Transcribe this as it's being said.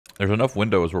There's enough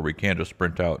windows where we can just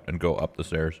sprint out and go up the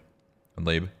stairs and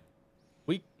leave.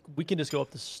 We can just go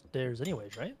up the stairs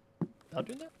anyways, right? Without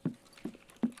doing that?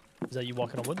 Is that you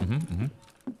walking on wood? Mm-hmm.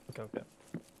 Okay, okay.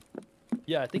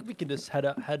 Yeah, I think we can just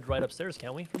head right upstairs,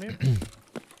 can't we, from here?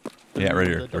 Yeah, right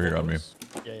here. The Right here on me. doors?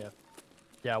 Yeah, yeah.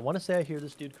 Yeah, I want to say I hear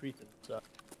this dude creeping, so...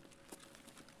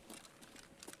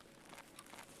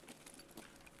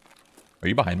 Are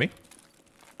you behind me?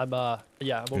 Yeah, I'm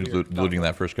over You're here. looting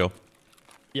that first kill?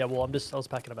 Yeah, well, I was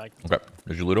packing a bag. Okay.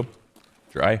 Did you loot him?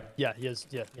 Dry? Yeah, he is.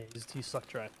 Yeah, he's sucked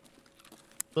dry.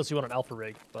 Unless you want an alpha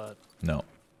rig, but... No.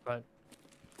 Right.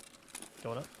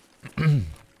 Going up.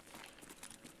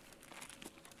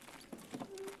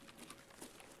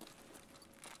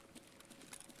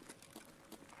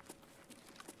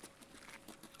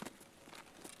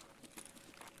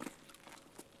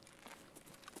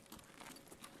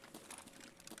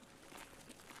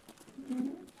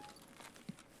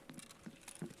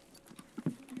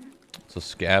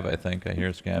 It's a scav, I think. I hear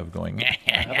a scav going,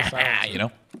 you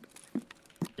know?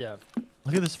 Yeah.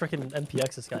 Look at this freaking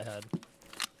MPX this guy had.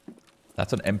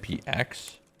 That's an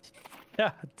MPX?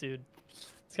 Yeah, dude.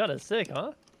 It's kind of sick,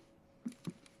 huh?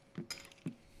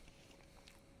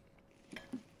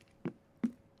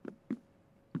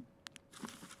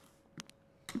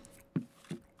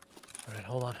 All right,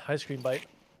 hold on. Ice cream bite.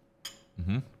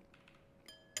 Mm-hmm.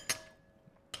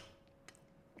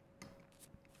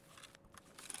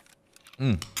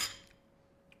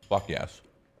 Fuck yes.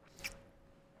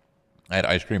 I had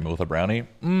ice cream with a brownie.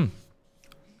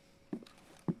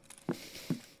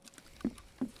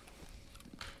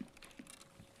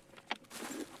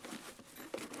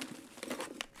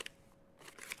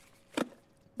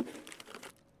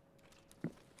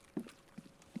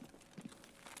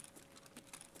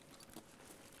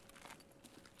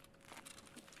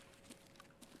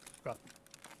 Bro.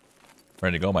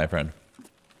 Ready to go, my friend.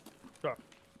 Bro.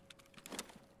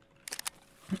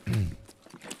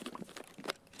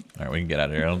 Alright, we can get out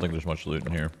of here. I don't think there's much loot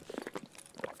in here.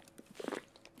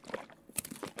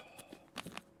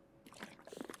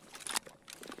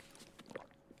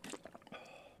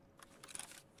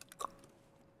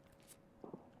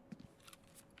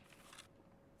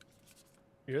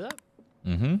 You hear that?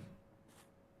 Mm-hmm. I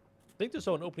think there's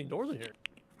someone opening doors in here.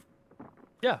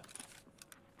 Yeah.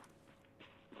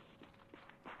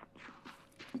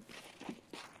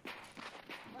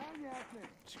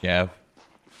 Scav.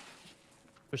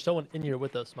 There's someone in here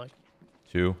with us, Mike.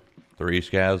 2, 3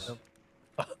 scavs.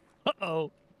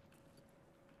 Uh-oh.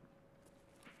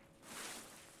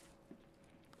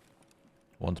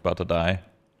 One's about to die.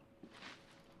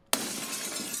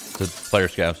 The player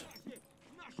scavs.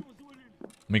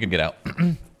 We can get out.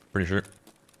 Pretty sure.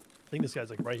 I think this guy's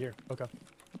like right here. Okay.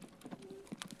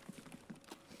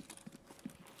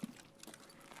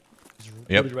 He's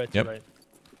Yep, really right to yep. right.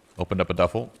 Opened up a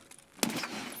duffel.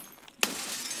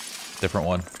 Different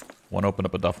one. One opened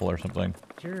up a duffel or something.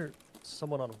 Here's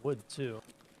someone on wood too.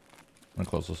 I'm gonna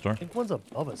close this door. I think one's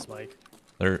above us, Mike.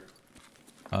 They're,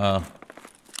 I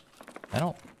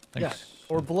don't think Yeah,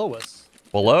 or below us.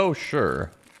 below,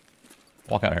 sure.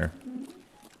 Walk out here.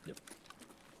 Yep.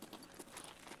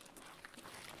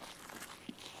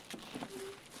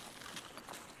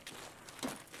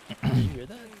 You hear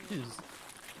that? Dude,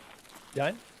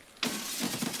 behind?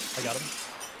 I got him.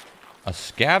 A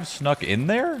scav snuck in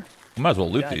there? We might as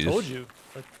well loot Yeah, these. I told you.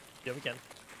 Like, yeah, we can.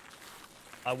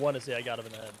 I want to say I got him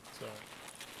in the head, so.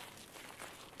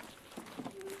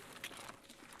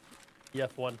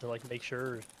 F1 to like make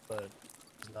sure, but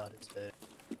it's not his day.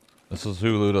 This is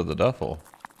who looted the duffel.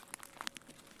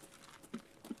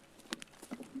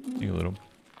 You loot him.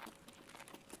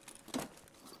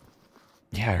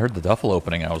 Yeah, I heard the duffel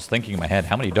opening. I was thinking in my head,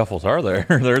 how many duffels are there?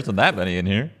 There isn't that many in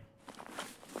here.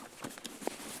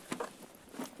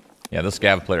 Yeah, this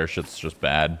scav player shit's just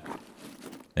bad.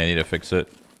 They need to fix it.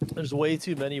 There's way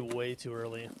too many, way too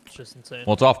early. It's just insane.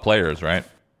 Well, it's off players, right?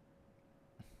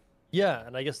 Yeah,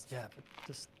 and I guess but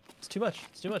just it's too much.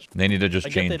 It's too much. They need to just I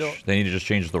get change. they don't- They need to just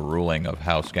change the ruling of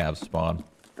how scavs spawn.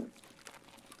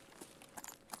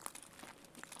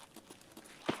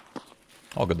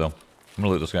 All good though. I'm gonna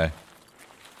loot this guy.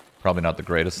 Probably not the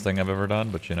greatest thing I've ever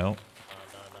done, but you know,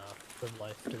 No. Live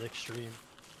life to the extreme.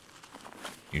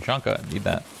 Uchanka, need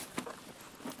that.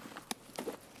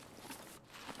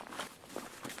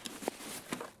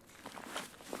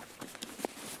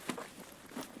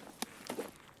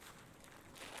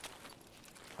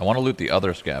 I want to loot the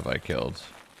other scav I killed.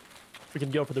 We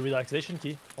can go for the relaxation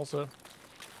key also.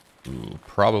 Ooh,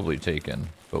 probably taken,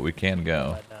 but we can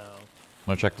go. Right now. I'm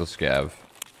gonna check the scav.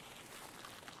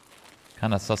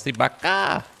 Kinda sussy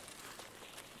baka.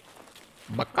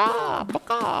 Baka,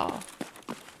 baka.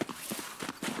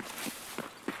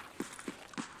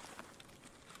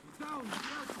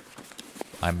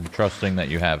 I'm trusting that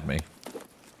you have me.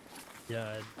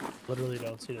 Yeah, I literally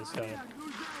don't see this guy.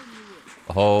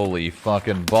 Holy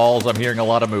fucking balls, I'm hearing a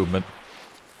lot of movement.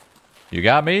 You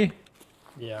got me?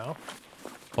 Yeah.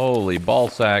 Holy ball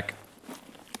sack.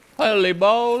 Holy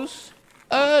balls.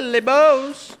 Holy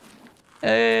balls.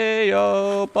 Hey,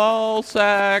 yo, ball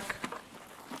sack.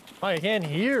 I can't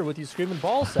hear with you screaming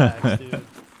ball sacks, dude.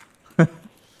 All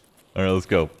right, let's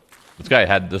go.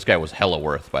 This guy was hella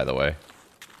worth, by the way.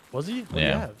 Was he? What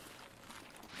Yeah. do you have?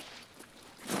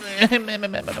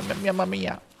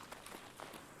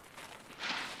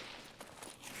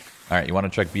 All right, you want to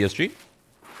check BSG?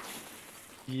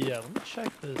 Yeah, let me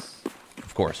check this.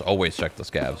 Of course, always check the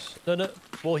scavs. No.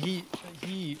 Well, he.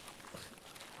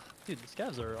 Dude, the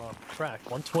scavs are on track.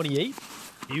 128?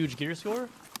 Huge gear score?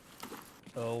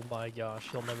 Oh my gosh,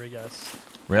 you'll never guess.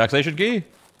 Relaxation key?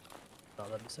 Oh,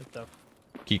 that'd be sick though.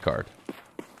 Key card.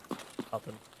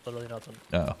 Nothing. Literally nothing.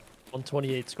 No.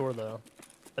 128 score though.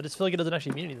 I just feel like it doesn't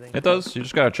actually mean anything. It does. You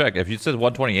just gotta check. If it says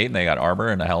 128 and they got armor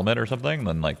and a helmet or something,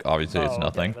 then like obviously it's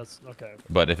nothing. Okay, that's okay.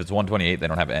 But if it's 128, they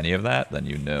don't have any of that, then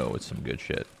you know it's some good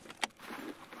shit.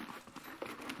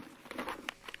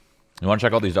 You want to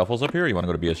check all these duffels up here, or you want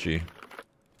to go to BSG?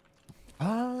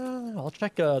 I'll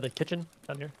check the kitchen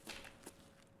down here.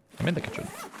 I'm in the kitchen.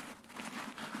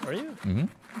 Are you? Mm-hmm.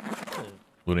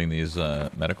 Looting these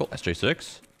medical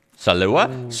SJ6. Salua?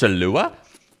 Salua?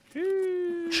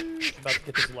 About to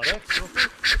get this Ledex real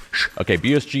quick. Okay,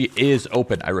 BSG is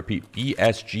open. I repeat,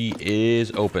 BSG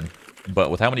is open.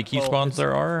 But with how many key spawns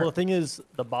there are? Well, the thing is,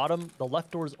 the left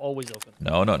door is always open.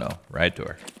 No. Right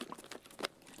door.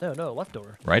 No, left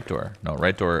door. Right door. No,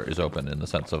 right door is open in the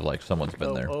sense of like someone's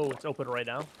been there. Oh, it's open right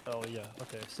now? Oh, yeah.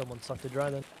 Okay, someone sucked it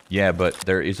dry then. Yeah, but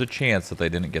there is a chance that they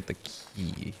didn't get the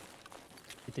key.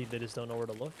 You think they just don't know where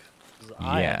to look? 'Cause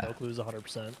I have no clues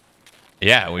 100%.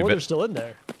 Yeah, Or they're still in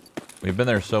there. we've been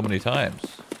there so many times.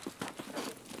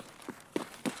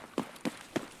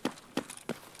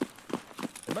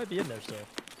 They might be in there still.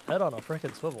 Head on a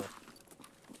frickin' swivel.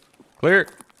 Clear.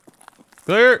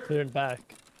 Clear. Clearing back.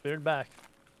 Clearing back.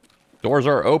 Doors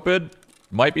are open.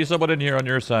 Might be someone in here on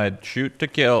your side. Shoot to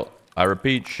kill. I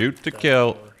repeat, shoot to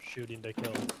kill. Shooting to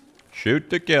kill. Shoot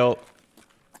to kill.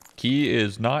 Key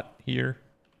is not here.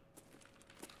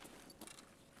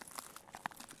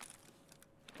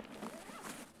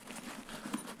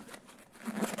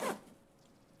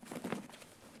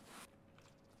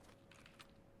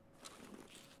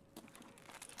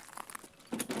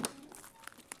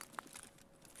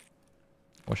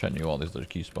 Wish I knew all these other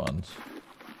key spawns.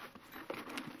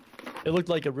 It looked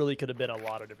like it really could have been a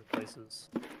lot of different places.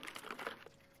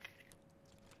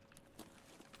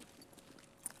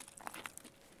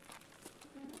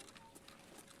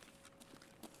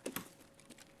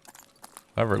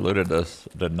 Whoever looted this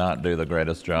did not do the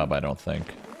greatest job, I don't think.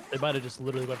 They might have just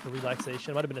literally went for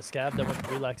relaxation. It might have been a scab that went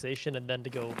for relaxation and then to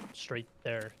go straight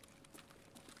there.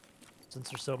 Since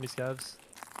there's so many scabs.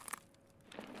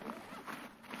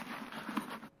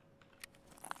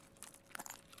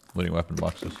 Looting weapon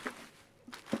boxes.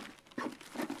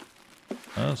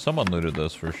 Someone looted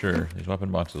this for sure. These weapon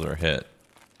boxes are a hit.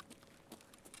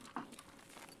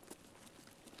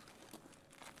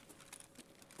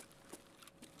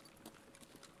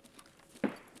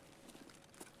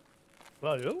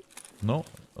 Well, you? No,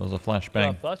 it was a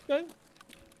flashbang. Flashbang?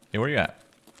 Hey, where you at?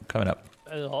 I'm coming up.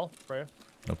 In the hall, right here.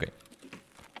 Okay.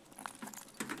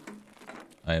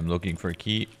 I am looking for a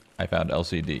key. I found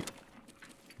LCD.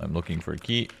 I'm looking for a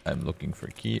key. I'm looking for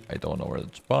a key. I don't know where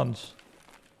it spawns.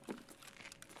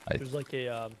 There's like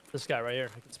a, this guy right here.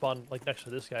 I can spawn like next to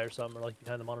this guy or something, or like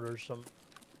behind the monitor or something.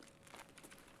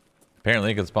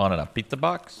 Apparently it can spawn in a pizza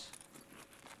box.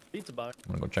 Pizza box.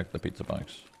 I'm gonna go check the pizza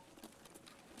box.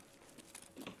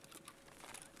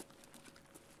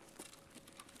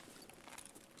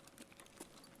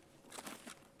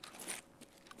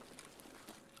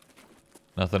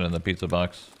 Nothing in the pizza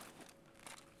box.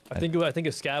 I think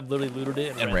a scab literally looted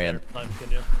it and ran.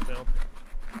 there.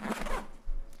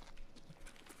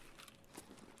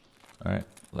 Alright,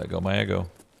 let go my ego.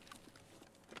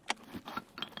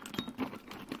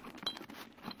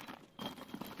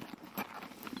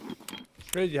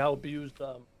 It's crazy how abused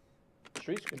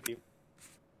streets can be.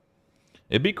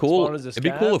 It'd be cool. Spawn as a It'd be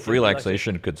scab, cool if or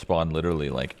relaxation could spawn literally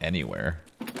like anywhere.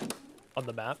 On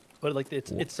the map, but like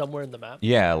it's somewhere in the map.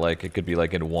 Yeah, like it could be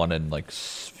like in one in like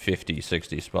 50,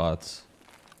 60 spots.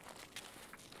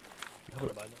 I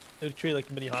wouldn't mind that. It would create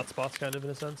like mini hotspots, kind of in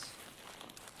a sense.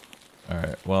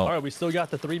 Alright, well. All right, we still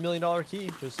got the $3 million key.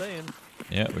 Just saying.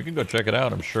 Yeah, we can go check it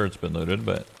out. I'm sure it's been looted,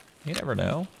 but you never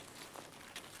know.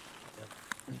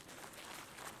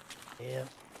 Yeah.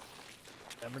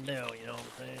 Never know, you know what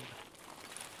I'm saying?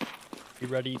 You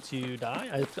ready to die?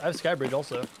 I have Skybridge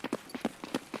also.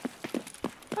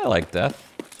 I like death.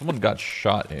 Someone got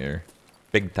shot here.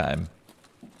 Big time.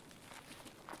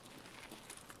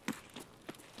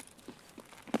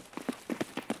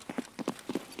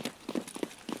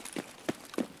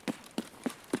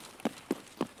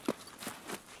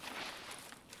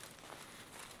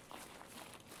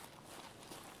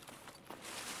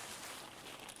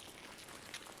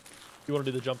 You want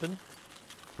to do the jump in?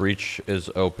 Breach is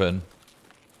open.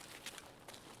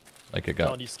 Like it got.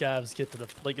 No, and you scavs get to the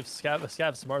like if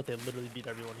scav's smart, they literally beat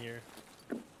everyone here.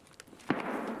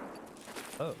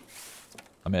 Oh,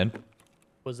 I'm in.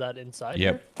 was that inside?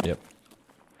 Yep. Here? Yep.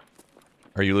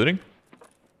 Are you looting?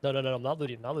 No, I'm not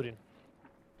looting. Not looting.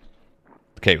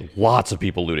 Okay, lots of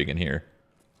people looting in here.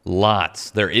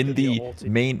 Lots. They're in the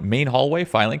main hallway,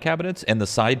 filing cabinets, and the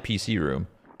side PC room.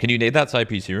 Can you nade that side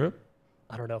PC room?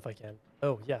 I don't know if I can.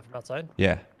 Oh yeah, from outside.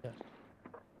 Yeah. Yeah.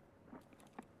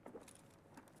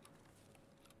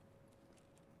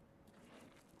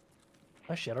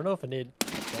 Actually, I don't know if I need.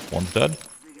 One's dead.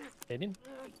 Nading?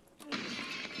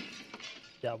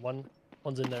 Yeah,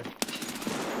 one's in there.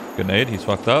 Good nade. He's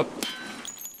fucked up.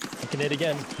 I can nade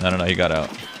again. No, he got out.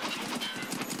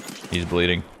 He's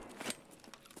bleeding.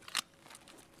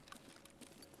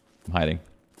 I'm hiding.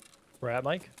 Where at,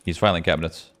 Mike? He's filing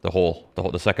cabinets.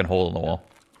 The second hole in the wall.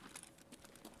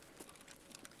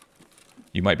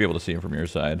 You might be able to see him from your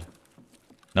side.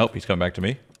 Nope, he's coming back to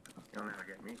me. You'll never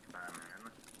get me,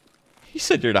 Batman. He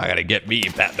said you're not gonna get me,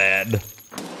 Batman.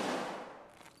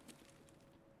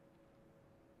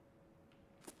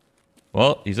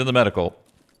 Well, he's in the medical.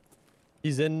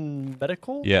 He's in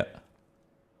medical? Yeah.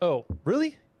 Oh,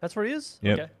 really? That's where he is?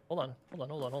 Yep. Okay. Hold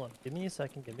on. Give me a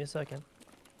second.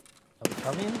 I'm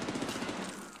coming.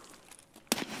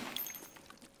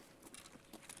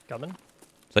 Coming.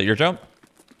 Is that your jump?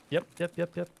 Yep.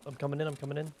 I'm coming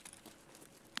in.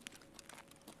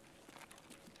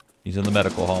 He's in the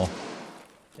medical hall.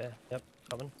 Okay, yep,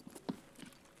 coming.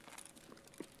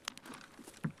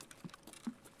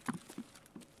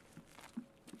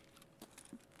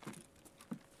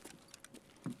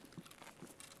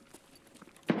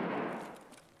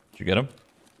 Did you get him?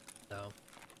 No.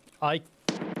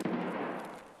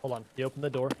 Hold on. He opened the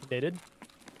door. He dated.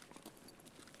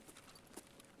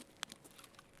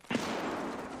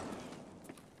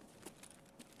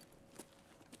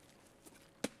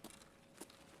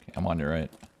 Okay, I'm on your right.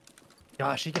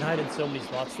 Gosh, he can hide in so many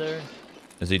spots there.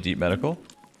 Is he deep medical?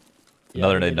 Yeah,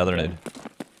 Another nade.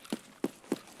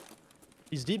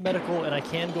 He's deep medical, and I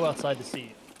can go outside to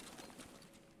see.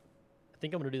 I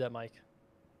think I'm gonna do that, Mike.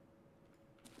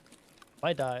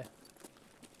 Might die.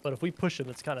 But if we push him,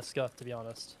 it's kind of scuffed, to be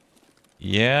honest.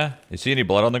 Yeah. You see any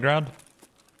blood on the ground?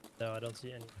 No, I don't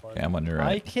see any blood. Okay, I'm on your I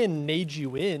right. can nade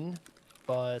you in,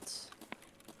 but...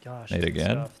 Gosh, Nade it's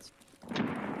again? scuffed.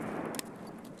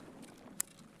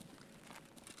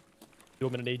 You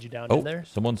want me to nade you down in there?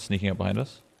 Someone's sneaking up behind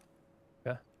us.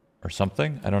 Yeah. Or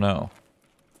something? I don't know.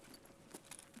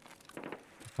 What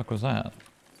the fuck was that?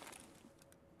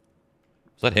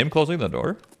 Is that him closing the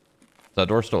door? Is that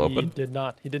door still open?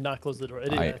 He did not close the door.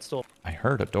 It's still... I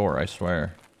heard a door, I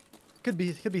swear. Could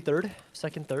be third.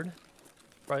 Second, third.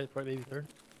 Probably maybe third.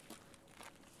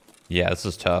 Yeah, this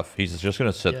is tough. He's just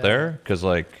gonna sit Yeah. there, because,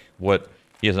 like, what...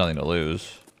 He has nothing to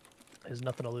lose. There's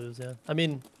nothing to lose, yeah. I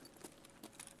mean,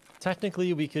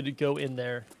 technically we could go in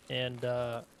there and,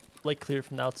 like, clear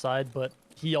from the outside, but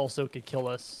he also could kill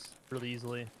us really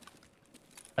easily.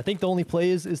 I think the only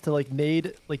play is to, like,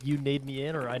 nade... Like, you nade me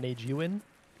in, or I nade you in.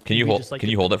 Can you hold? Can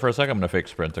you hold it for a second? I'm gonna fake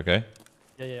sprint, okay?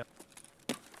 Yeah.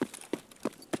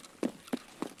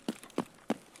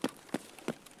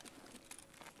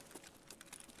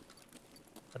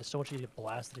 I just don't want you to get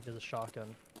blasted because of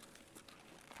shotgun.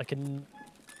 I can.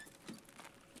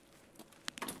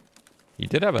 He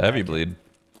did have a heavy bleed.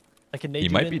 I can nade He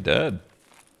you might in. be dead.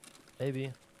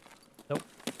 Maybe. Nope.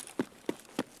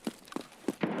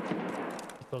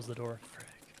 He closed the door. Frick.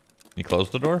 He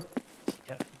closed the door?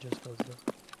 Yeah, he just closed it.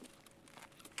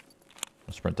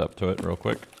 I'll sprint up to it real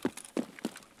quick.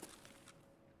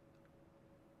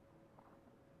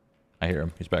 I hear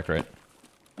him. He's back right.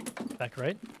 Back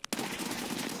right.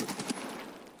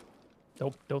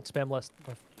 Don't spam left.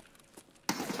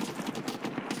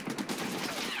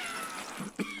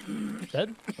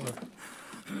 Dead? Or...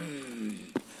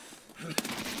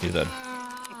 He's dead.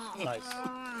 Nice.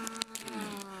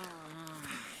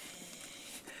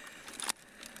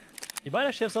 He might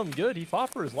actually have something good. He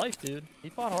fought for his life, dude. He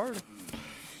fought hard.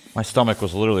 My stomach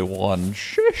was literally one.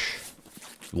 Shish.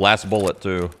 Last bullet,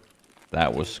 too.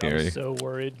 That was I scary. was so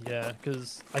worried, yeah,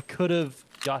 because I could have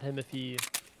got him if he...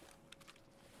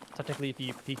 Technically, if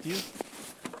he peeked you.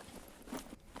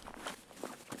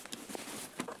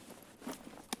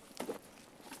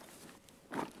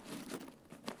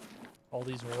 All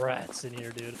these rats in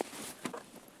here, dude.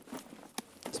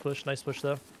 Nice push,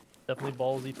 though. Definitely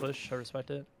ballsy push. I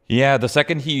respect it. Yeah, the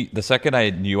second I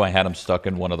knew I had him stuck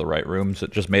in one of the right rooms,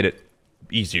 it just made it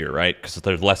easier, right? Because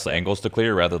there's less angles to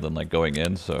clear rather than like going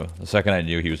in. So the second I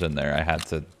knew he was in there, I had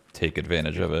to take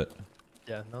advantage of it.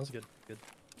 Yeah, that was good. Good.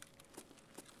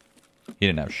 He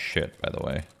didn't have shit, by the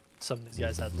way. Some of these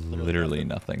guys had Literally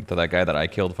nothing. Did that guy that I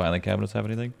killed filing cabinets have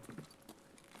anything?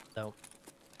 No.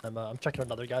 I'm checking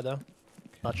another guy though.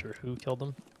 Not sure who killed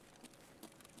him.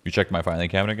 You checked my filing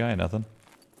cabinet guy? Nothing?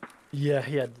 Yeah,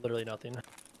 he had literally nothing.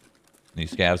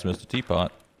 These scavs missed a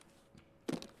teapot.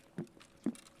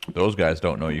 Those guys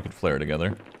don't know you could flare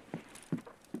together.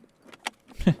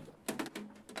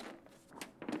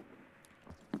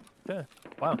 Yeah.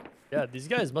 Wow. Yeah, these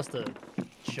guys must have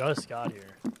just got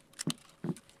here.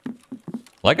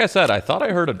 Like I said, I thought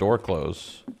I heard a door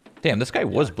close. Damn, this guy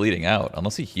was bleeding out,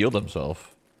 unless he healed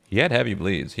himself. He had heavy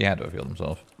bleeds. He had to have healed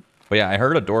himself. But yeah, I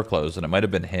heard a door close, and it might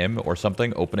have been him or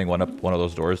something opening one of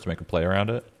those doors to make a play around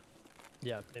it.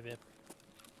 Yeah, maybe.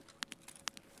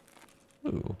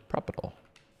 Ooh, propital.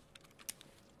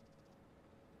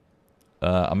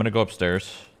 I'm gonna go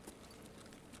upstairs.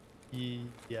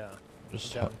 Yeah.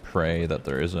 Just Yeah. pray that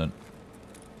there isn't.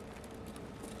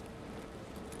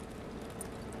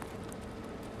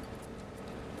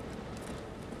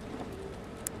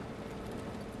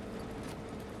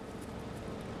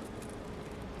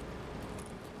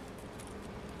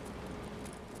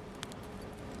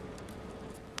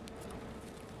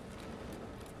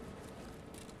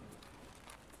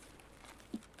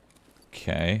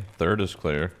 Okay, third is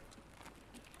clear.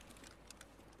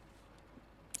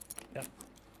 Yep.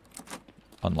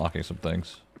 Unlocking some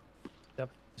things. Yep.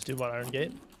 Just do what, Iron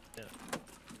Gate? Yeah.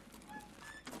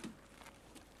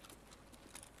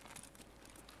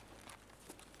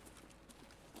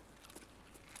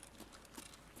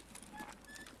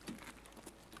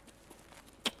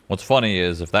 What's funny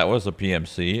is if that was a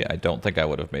PMC, I don't think I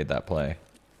would have made that play.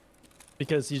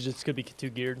 Because he's just could be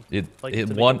too geared. To make it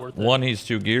one, worth it. one, he's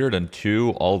too geared, and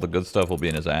two, all the good stuff will be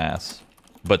in his ass.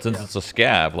 But since it's a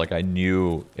scav, like I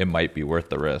knew it might be worth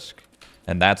the risk.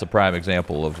 And that's a prime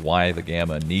example of why the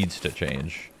gamma needs to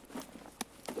change.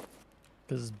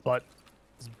 Because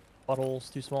his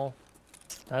butthole's too small.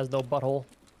 It has no butthole.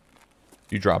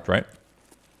 You dropped, right?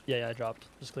 Yeah, I dropped.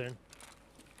 Just clearing.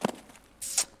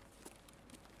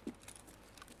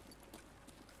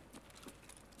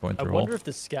 Going I through wonder all. if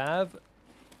the scav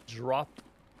dropped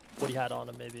what he had on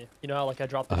him, maybe. You know how, like, I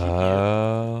dropped the GPU?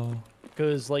 Oh.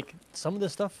 Because, like, some of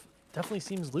this stuff definitely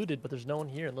seems looted, but there's no one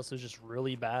here unless there's just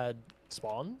really bad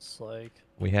spawns. Like,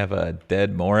 We have a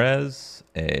dead Morez,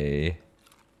 a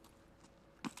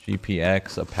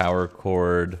GPX, a power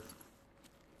cord.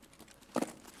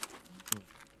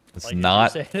 It's like you're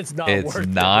not. saying it's not It's worth it.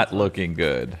 not looking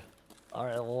good. All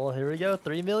right, well, here we go.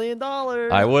 $3 million.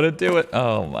 I wouldn't do it.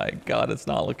 Oh my god, it's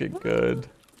not looking good.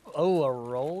 Oh, a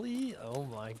rolly? Oh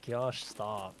my gosh,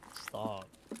 stop. Oh,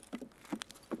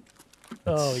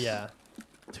 yeah.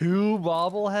 2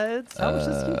 bobbleheads? How much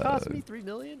does this cost me? 3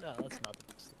 million? Oh, that's not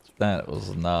the best. That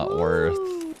was not worth.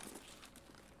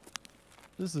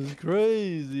 This is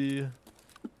crazy.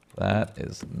 That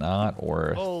is not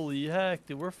worth. Holy heck,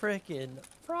 dude, we're freaking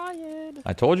frying.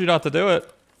 I told you not to do it.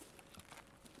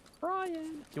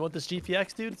 Do you want this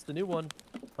GPX, dude? It's the new one.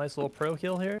 Nice little pro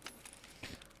kill here.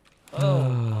 Oh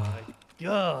my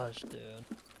gosh, dude.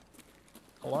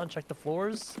 Hold on, check the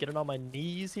floors. Get it on my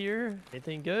knees here.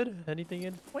 Anything good? Anything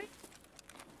in? Wait.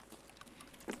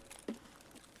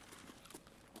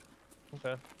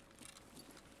 Okay.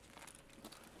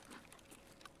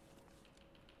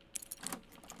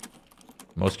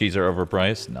 Most keys are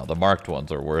overpriced. No, the marked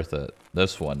ones are worth it.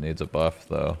 This one needs a buff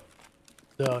though.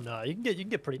 No, you can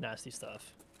get pretty nasty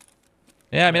stuff.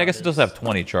 Yeah, I mean, I guess it does have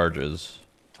 20 charges.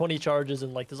 20 charges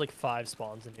and like there's like 5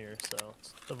 spawns in here, so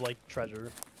of like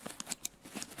treasure.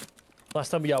 Last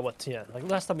time we got what? Yeah, like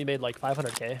last time we made like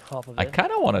 500k off of it. I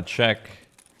kind of want to check,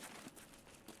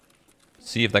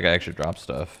 see if that guy actually drops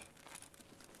stuff.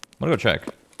 I'm gonna go check.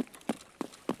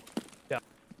 Yeah.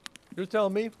 You're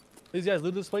telling me these guys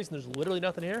loot this place and there's literally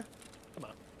nothing here? Come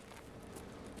on.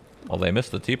 Well, they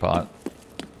missed the teapot.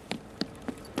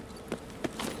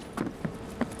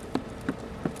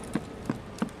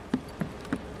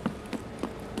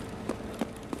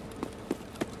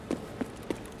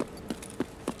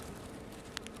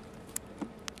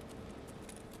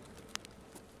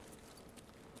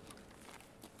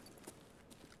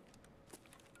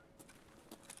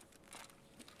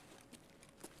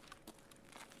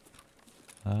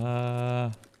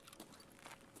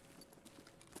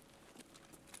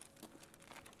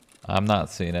 I'm not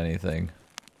seeing anything.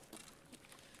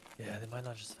 Yeah, they might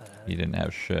not just have. He didn't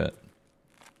have shit.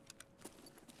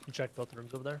 You check both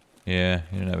rooms over there. Yeah,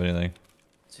 he didn't have anything.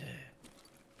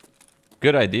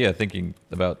 Good idea thinking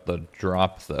about the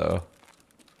drop, though.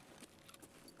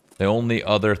 The only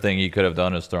other thing he could have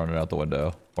done is thrown it out the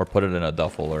window. Or put it in a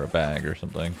duffel or a bag or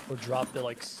something. Or dropped it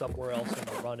like somewhere else in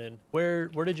the run-in. Where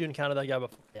did you encounter that guy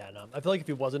before? Yeah, no. I feel like if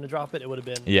he wasn't to drop it, it would have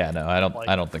been. Yeah, no, I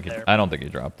don't think he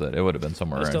dropped it. It would have been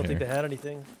somewhere I just around don't here. think they had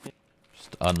anything.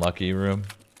 Just unlucky room.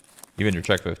 Even your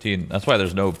check 15. That's why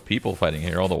there's no people fighting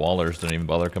here. All the wallers didn't even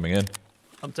bother coming in.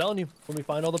 I'm telling you, when we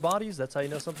find all the bodies, that's how you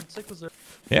know something sick was there.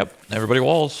 Yep, everybody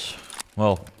walls.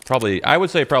 Well, probably, I would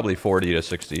say probably 40 to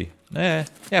 60. Yeah,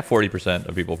 40%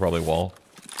 of people probably wall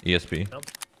ESP. Nope.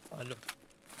 I know.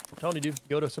 I'm telling you, dude,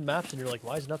 go to some maps and you're like,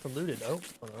 why is nothing looted? Oh,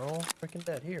 they're all freaking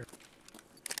dead here.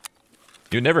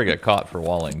 You never get caught for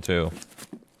walling, too.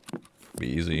 Be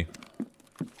easy.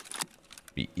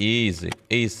 Be easy.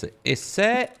 Easy. Is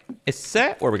set?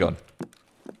 Where are we going?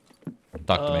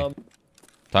 Talk to me.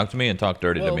 Talk to me and talk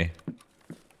dirty to me.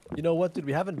 You know what, dude?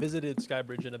 We haven't visited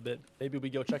Skybridge in a bit. Maybe we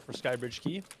go check for Skybridge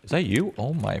Key. Is that you?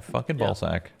 Oh my fucking ball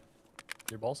sack.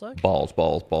 Your ball sack?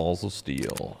 Balls of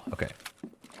steel. Okay.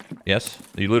 Yes?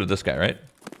 You looted this guy, right?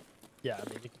 Yeah, I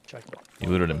mean, you can check it. You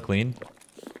looted him clean?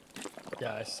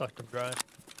 Yeah, I sucked him dry.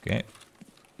 Okay.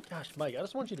 Gosh, Mike, I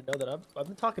just want you to know that I've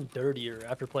been talking dirtier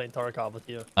after playing Tarkov with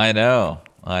you. I know.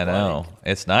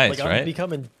 It's nice, Like, I'm right?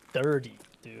 becoming dirty,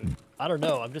 dude. I don't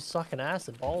know. I'm just sucking ass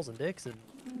and balls and dicks and...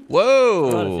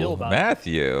 Whoa,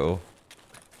 Matthew.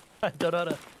 I don't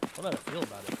know how to feel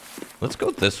about it. Let's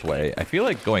go this way. I feel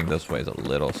like going this way is a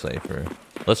little safer.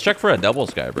 Let's check for a double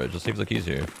sky bridge. It seems like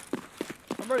easier.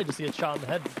 I'm ready to see a shot in the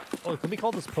head. Oh, can we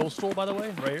call this postal, by the way?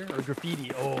 Right here? Or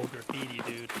graffiti? Oh, graffiti,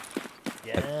 dude.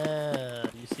 Yeah.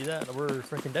 You see that? We're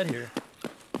freaking dead here.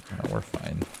 No, we're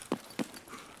fine.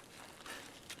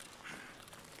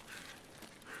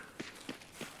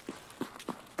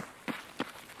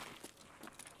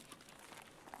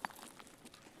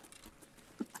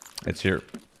 It's here.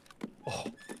 Oh.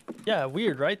 Yeah,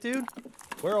 weird, right, dude?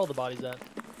 Where are all the bodies at?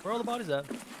 Where are all the bodies at?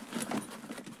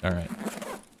 All right.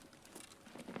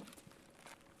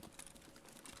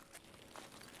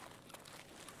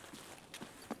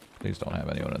 Please don't have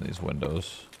anyone in these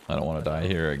windows. I don't want to die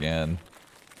here again.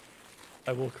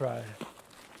 I will cry.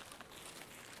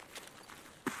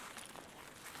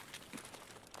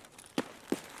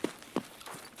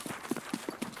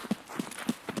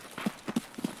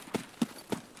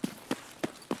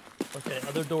 Okay,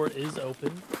 other door is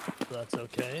open, so that's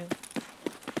okay.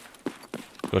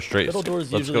 Go straight. Middle door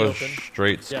is Let's usually go open.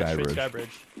 straight Yeah, sky straight bridge. sky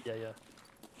bridge. Yeah, yeah.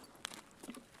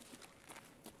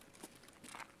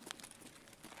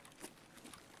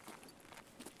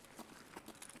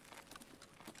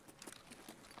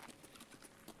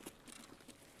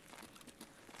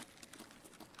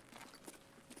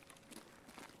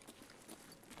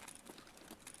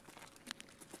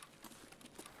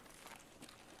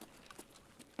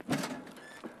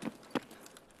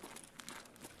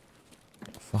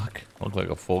 Fuck. Looked like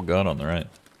a full gun on the right.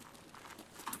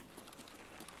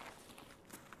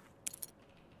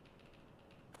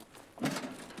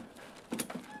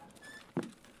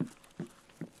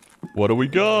 What do we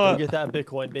Go got? get that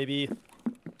Bitcoin, baby.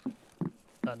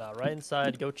 No, right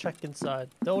inside. Go check inside.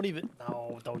 Don't even.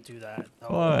 No, don't do that. No.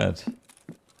 What?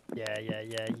 Yeah.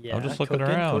 I'm just looking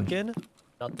around. Cooking.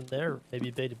 Nothing there.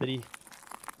 Maybe bitty bitty.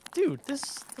 Dude,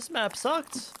 this map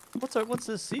sucked. What's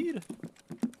this seed?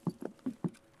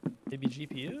 Maybe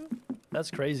GPU?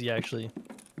 That's crazy, actually.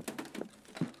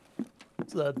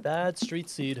 It's a bad street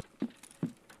seed.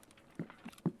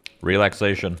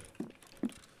 Relaxation.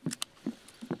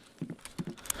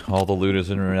 All the loot is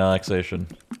in relaxation.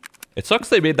 It sucks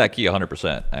they made that key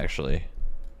 100%, actually. It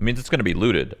means it's going to be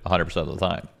looted 100% of the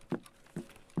time.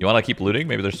 You want to keep looting?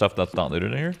 Maybe there's stuff that's not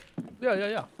looted in here? Yeah.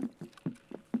 Yeah,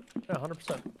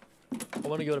 100%. I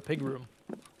want to go to pig room.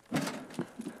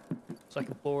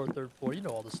 Second floor, third floor. You know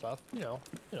all this stuff. You know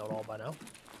it all by now.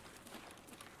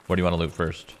 What do you want to loot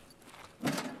first?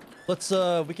 Let's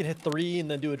we can hit 3 and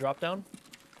then do a drop down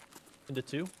into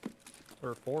 2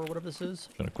 or 4, whatever this is.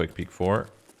 Gonna quick peek 4.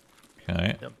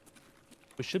 Okay. Yep.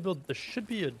 We should build. There should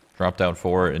be a Drop down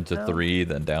 4 into down. 3,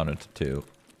 then down into 2.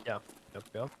 yeah.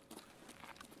 Yep.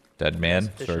 Dead man,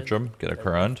 Efficient. search him, get a Yep,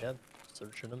 current. yep.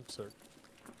 Searching him. Search.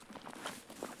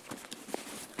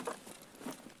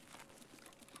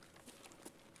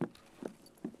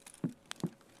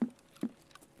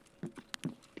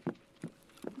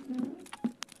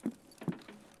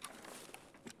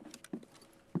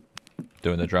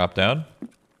 Doing the drop down.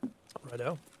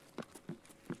 Righto.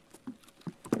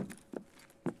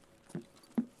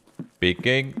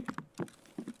 Peeking.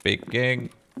 Peeking.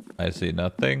 I see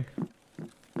nothing.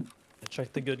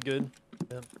 Check the good.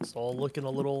 Yep, it's all looking a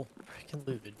little freaking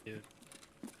looted, dude.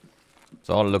 It's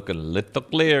all looking a little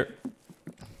clear.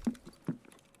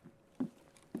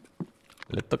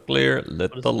 Little clear,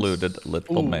 little looted,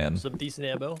 little Ooh, man. some decent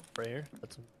ammo right here.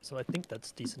 So I think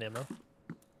that's decent ammo.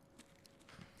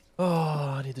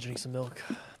 Oh, I need to drink some milk.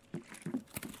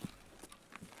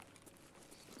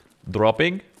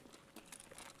 Dropping.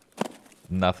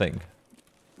 Nothing.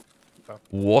 Oh.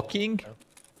 Walking. Oh.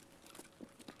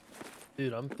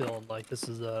 Dude, I'm feeling like this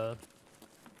is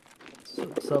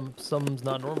some's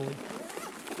not normally.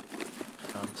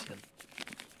 No, I'm just kidding.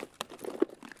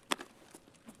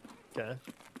 Okay.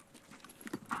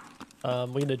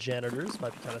 We need janitors.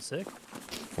 Might be kind of sick.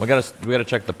 We gotta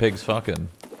check the pigs fucking.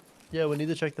 Yeah, we need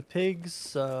to check the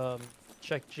pigs.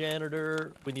 Check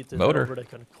janitor. We need to Motor. head over to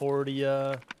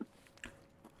Concordia.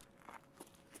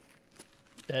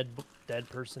 Dead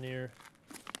person here.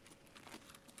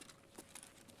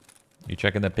 You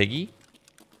checking the piggy?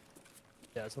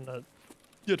 Yeah, it's gonna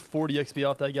get 40 XP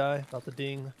off that guy. About the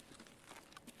ding.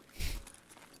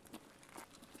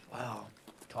 Wow.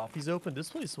 Coffee's open. This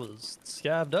place was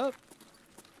scabbed up.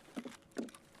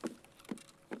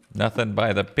 Nothing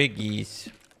by the piggies.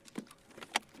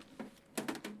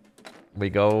 We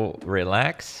go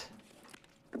relax.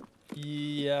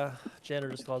 Yeah,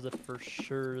 janitor's closet for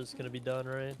sure is gonna be done,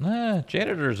 right? Nah,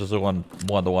 janitors is the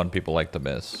one people like to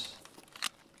miss.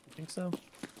 You think so?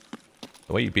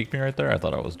 The way you peeked me right there, I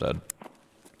thought I was dead.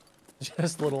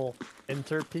 Just a little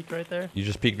enter peek right there. You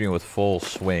just peeked me with full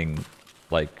swing,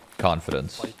 like,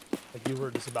 confidence. Like you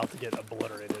were just about to get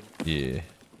obliterated. Yeah.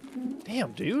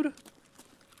 Damn, dude.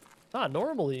 Not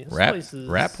normally. This Rat, place is...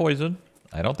 rat poison.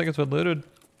 I don't think it's been looted.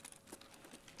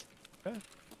 Okay.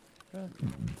 Okay.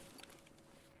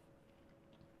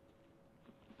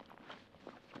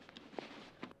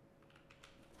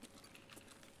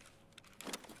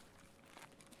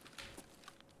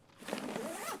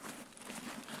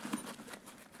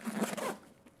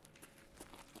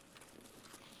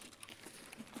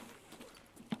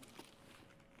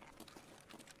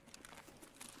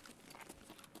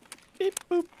 Beep,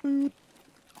 boop, boop.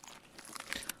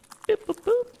 Beep, boop,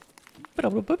 boop.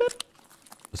 Ba-da-boop, boop, boop.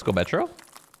 Let's go Metro.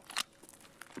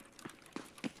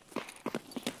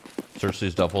 Search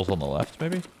these duffels on the left,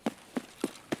 maybe?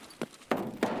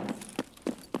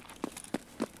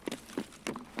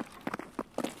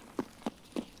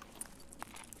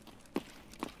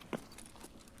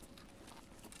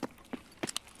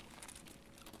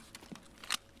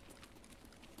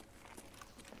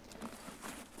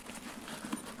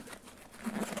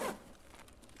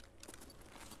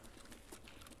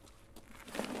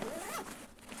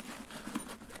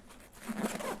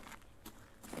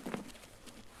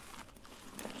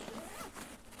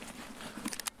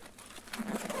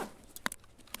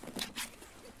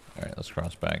 Alright, let's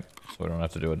cross back so we don't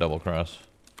have to do a double cross.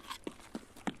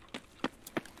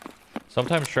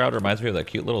 Sometimes Shroud reminds me of that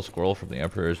cute little squirrel from the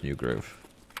Emperor's New Groove.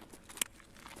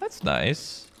 That's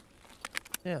nice.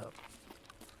 Yeah.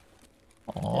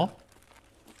 Aw. Yeah.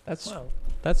 That's Wow.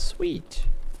 that's sweet.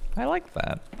 I like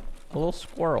that. A little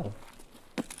squirrel.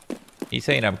 He's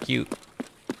saying I'm cute.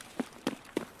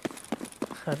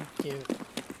 I'm cute.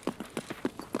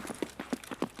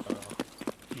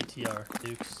 BTR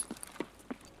Dukes.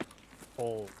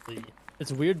 Holy.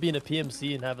 It's weird being a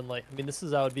PMC and having like, I mean, this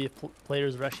is how it would be if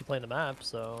players were actually playing the map,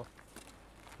 so.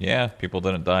 Yeah, people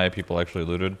didn't die. People actually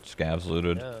looted. Scavs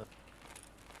looted. Yeah.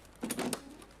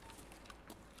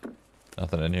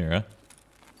 Nothing in here, huh?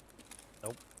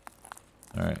 Nope.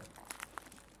 Alright.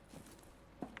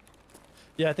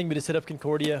 Yeah, I think we just hit up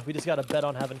Concordia. We just got to bet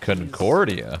on having keys.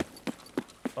 Concordia?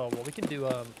 Oh, well, we can do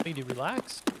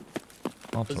relax.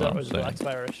 That's Is what that I'm was saying. relax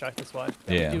by our extract? That's why.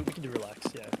 Yeah. We can do relax.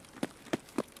 Yeah.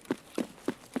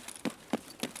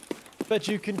 Bet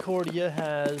you Concordia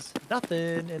has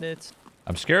nothing in it.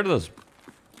 I'm scared of this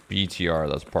BTR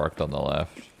that's parked on the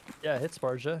left. Yeah, hit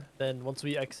Sparja. Then once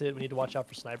we exit, we need to watch out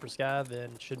for sniper scav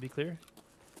and should be clear.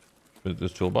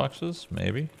 There's toolboxes,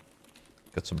 maybe.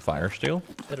 Got some fire steel.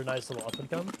 Hit a nice little up and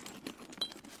come.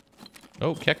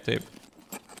 Oh, keck tape.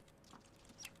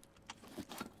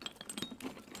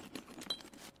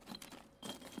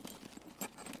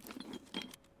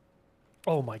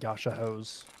 Oh my gosh, a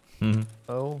hose. Mm-hmm.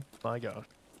 Oh my gosh.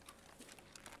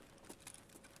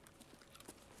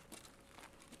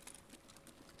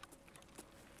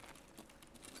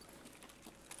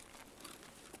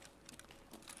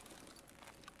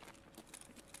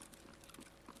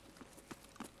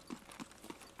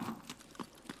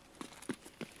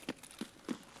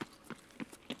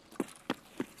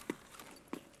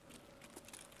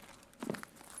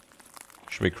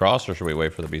 Should we cross or should we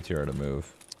wait for the BTR to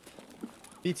move?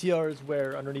 BTR is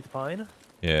where underneath pine.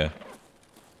 Yeah.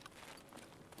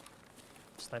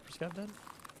 Sniper scout dead.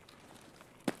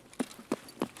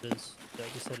 It is. Yeah,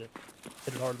 just hit it.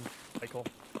 Hit it hard, Michael.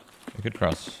 We could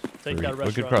cross. Take through, that we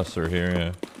could restaurant. cross through here,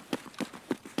 yeah.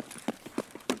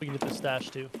 We can get the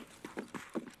stash too.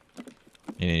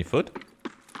 You need any food?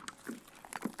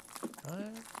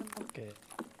 Okay.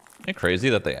 Isn't it crazy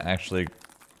that they actually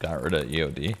got rid of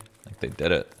EOD? Like they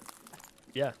did it.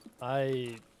 Yeah,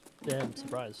 I am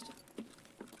surprised.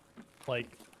 Like,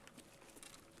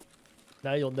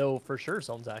 now you'll know for sure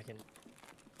someone's hacking.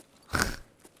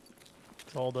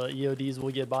 'Cause all the EODs will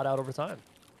get bought out over time.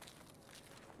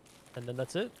 And then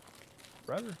that's it.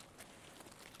 Forever.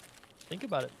 Think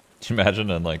about it. Can you imagine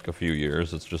in like a few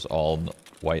years it's just all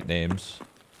white names?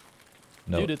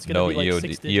 No, Dude, it's gonna no be like EOD,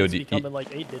 6 digits EOD, becoming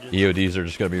like 8 digits. EODs are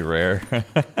just gonna be rare.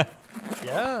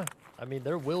 Yeah. I mean,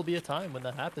 there will be a time when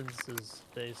that happens as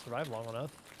they survive long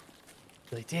enough.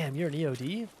 Like, damn, you're an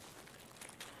EOD?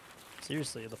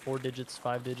 Seriously, the 4 digits,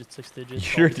 5 digits, 6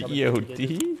 digits. You're all an becoming 50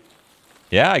 digits. EOD?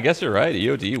 Yeah, I guess you're right.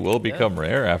 EOD will become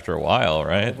rare after a while,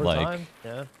 right? Over Like time,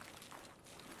 yeah.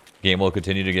 game will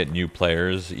continue to get new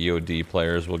players. EOD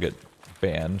players will get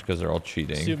banned because they're all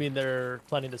cheating. Assuming they're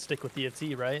planning to stick with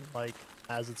DFT, right? Like,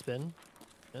 as it's been.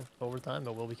 Yeah, over time,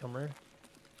 it will become rare.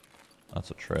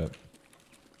 That's a trip.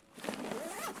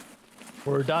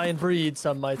 Or a dying breed,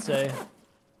 some might say.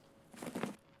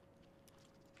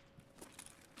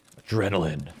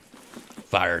 Adrenaline.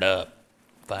 Fired up.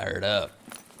 Fired up.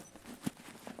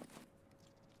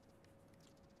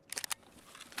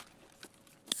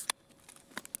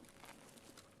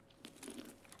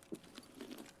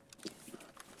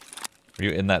 Are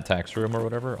you in that tax room or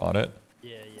whatever? Audit?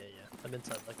 Yeah. I'm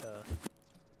inside like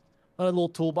a little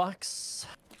toolbox.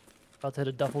 About to hit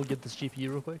a duffel, get this GPU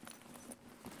real quick.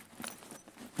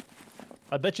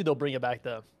 I bet you they'll bring it back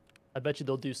though. I bet you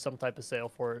they'll do some type of sale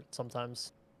for it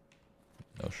sometimes.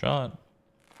 No shot.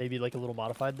 Maybe like a little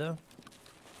modified though.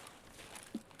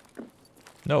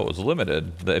 No, it was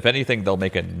limited. If anything, they'll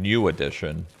make a new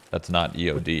edition that's not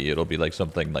EOD. It'll be like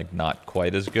something like not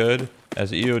quite as good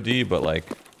as EOD, but like,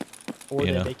 Or you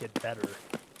they know. make it better.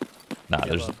 Nah, Yeah,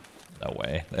 there's but- no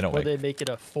way. They don't Or make. they make it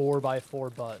a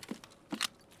 4x4 butt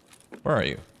Where are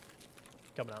you?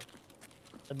 coming out.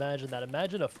 Imagine that.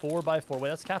 Imagine a 4x4. Wait,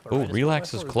 that's Kappa, Oh, right? It's relax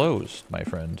 4x4, is isn't it? closed, my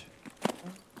friend.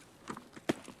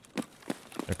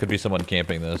 There could be someone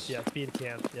camping this. Yeah, it's being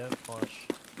camped. Yeah, watch.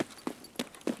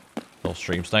 Little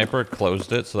stream sniper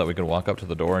closed it so that we could walk up to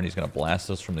the door and he's gonna blast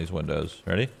us from these windows.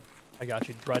 Ready? I got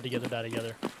you. Ride together, die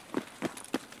together.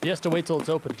 He has to wait till it's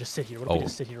open. Just sit here. What if we Oh.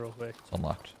 just sit here real quick? It's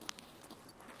unlocked.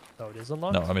 Oh, it is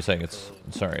unlocked? No, I'm saying it's.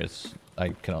 Sorry, it's. I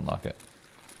can unlock it.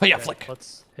 Oh yeah, Okay, flick.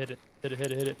 let's hit it. Hit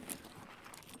it.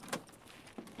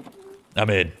 I'm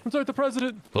in. Protect the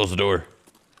president. Close the door.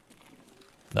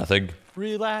 Nothing.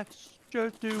 Relax.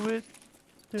 Just do it.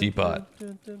 Teapot.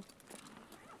 The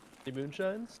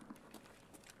moonshines?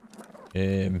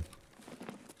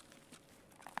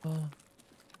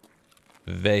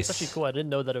 Vase. It's actually cool. I didn't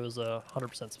know that it was a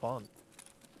 100% spawn.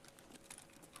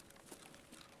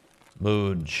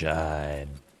 Moonshine.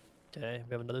 Okay,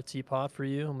 we have another teapot for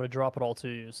you. I'm gonna drop it all to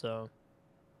you, so.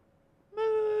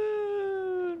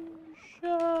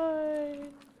 Moonshine.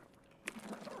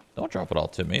 Don't drop it all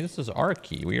to me. This is our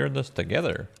key. We earned this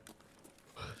together.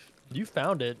 You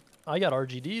found it. I got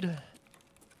RGD'd.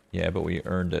 Yeah, but we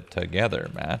earned it together,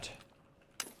 Matt.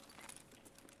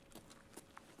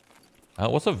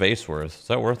 What's a vase worth? Is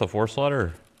that worth a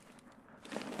 4-slaughter?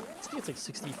 I think it's like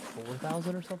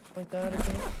 64,000 or something like that, I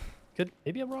think.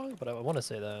 Maybe I'm wrong, but I want to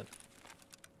say that.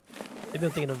 Maybe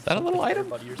I'm thinking of that a little item?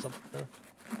 buddy or something.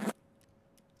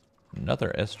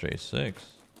 Another SJ6.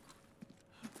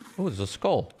 Oh, it's a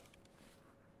skull.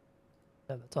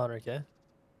 Yeah, that's 100k.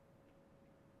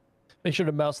 Make sure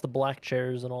to mouse the black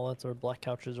chairs and all that, or black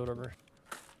couches or whatever.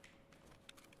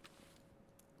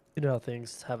 You know how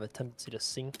things have a tendency to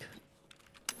sink.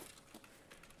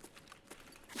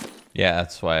 Yeah,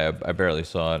 that's why I barely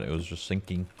saw it. It was just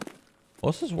sinking.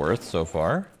 What's this worth so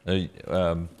far? You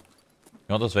want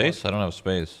this vase? I don't have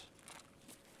space.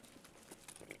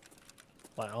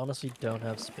 I honestly don't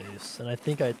have space, and I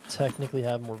think I technically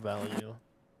have more value.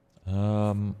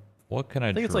 What can I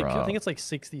I think drop? it's like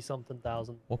 60-something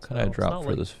thousand. What can so I it's drop not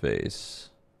for like- this vase?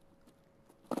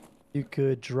 You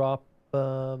could drop,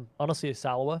 honestly, a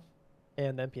Salwa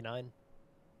and MP9. To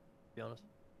be honest.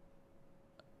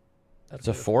 It's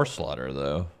a 4-slaughter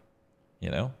though. You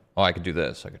know? Oh, I could do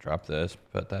this. I could drop this,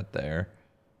 put that there,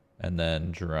 and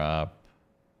then drop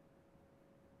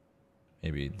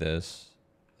maybe this.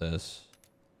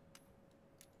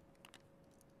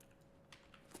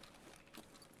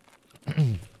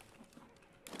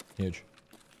 Huge.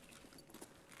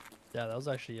 Yeah, that was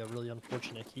actually a really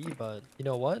unfortunate key, but you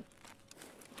know what?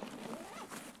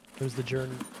 It was the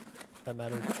journey that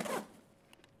mattered.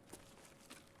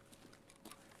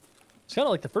 It's kind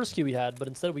of like the first key we had, but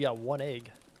instead we got 1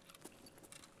 egg.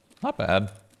 Not bad.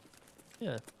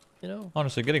 Yeah, you know.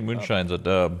 Honestly, getting moonshine's a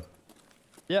dub.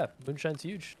 Yeah, moonshine's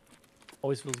huge.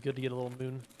 Always feels good to get a little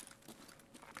moon.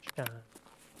 Here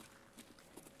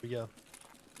we go.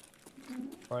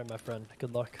 All right, my friend.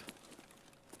 Good luck.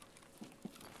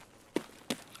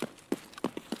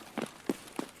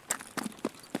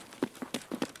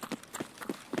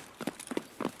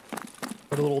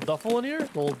 Put a little duffel in here.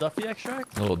 A little Duffy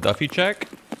extract. A little Duffy check.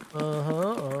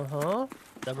 Uh-huh.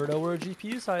 Never know where a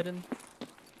GPU's hiding.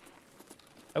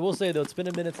 I will say though, it's been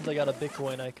a minute since I got a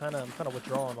Bitcoin. I'm kind of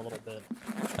withdrawing a little bit.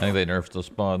 I think they nerfed the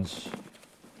spawns.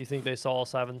 You think they saw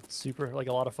us having super like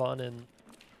a lot of fun and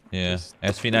Yeah. just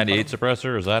SV98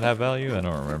 suppressor, does that have value? I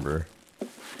don't remember.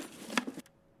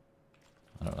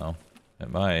 I don't know. It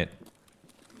might.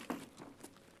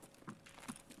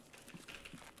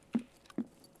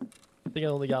 I think I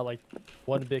only got like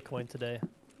 1 Bitcoin today.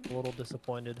 A little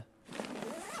disappointed.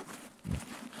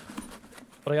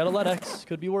 But I got a LEDX.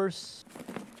 Could be worse.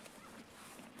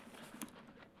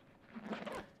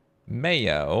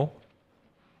 Mayo.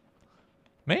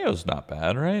 Mayo's not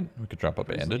bad, right? We could drop a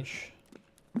bandage.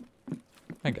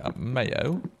 I got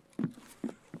mayo.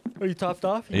 Are you topped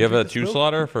off? You have a 2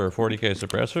 slaughter for a 40k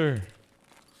suppressor?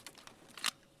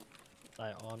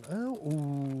 I on. Oh,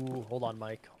 ooh. Hold on,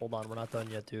 Mike. Hold on. We're not done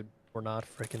yet, dude. We're not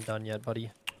freaking done yet,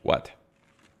 buddy. What?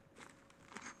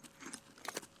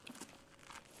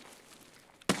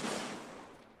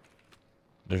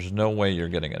 There's no way you're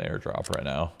getting an airdrop right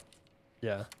now.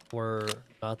 Yeah, we're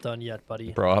not done yet,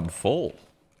 buddy. Bro, I'm full.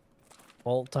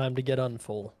 Well, time to get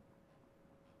unfull.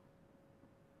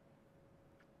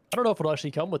 I don't know if it'll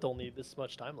actually come with only this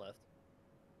much time left.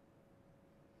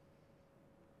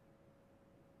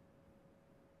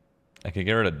 I could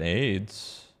get rid of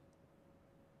nades.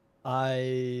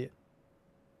 I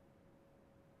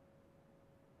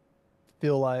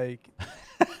feel like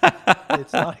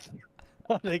it's not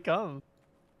they come.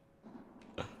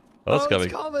 Oh, it's coming.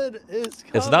 It's coming. It's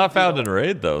coming. It's not found in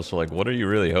raid though, so like, what are you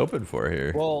really hoping for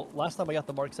here? Well, last time I got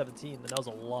the Mark 17, and that was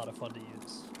a lot of fun to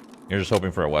use. You're just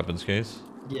hoping for a weapons case?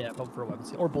 Yeah, hoping for a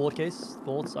weapons or bullet case.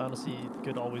 Bullets, I honestly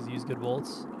could always use good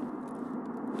bullets.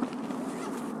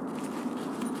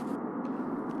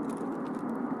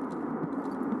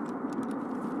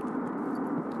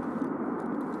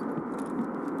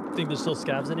 Think there's still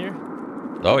scavs in here?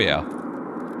 Oh yeah.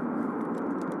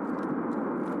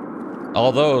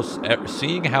 Although,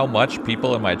 seeing how much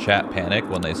people in my chat panic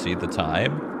when they see the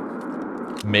time,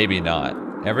 maybe not.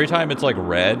 Every time it's like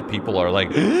red, people are like,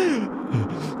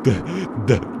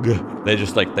 they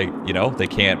just like, you know, they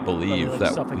can't believe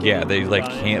like that. Yeah, they like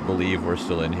dying. can't believe we're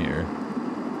still in here.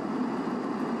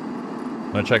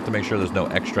 I'm gonna check to make sure there's no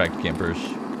extract campers.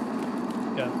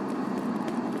 Yeah.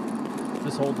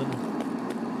 Just holding.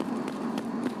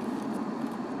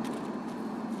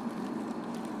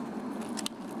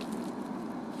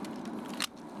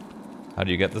 How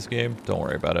do you get this game? Don't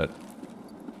worry about it.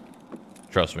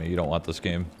 Trust me, you don't want this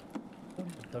game.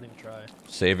 Don't even try.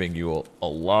 Saving you a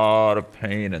lot of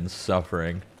pain and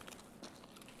suffering.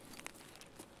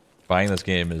 Buying this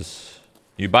game is...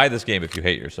 You buy this game if you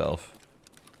hate yourself.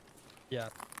 Yeah.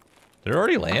 Did it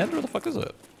already land? Where the fuck is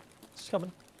it? It's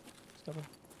coming. It's coming.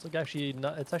 It's like actually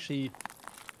not. It's actually.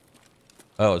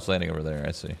 Oh, it's landing over there.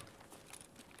 I see.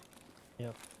 Yeah.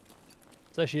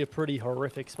 It's actually a pretty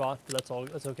horrific spot, but that's all.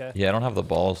 That's okay. Yeah, I don't have the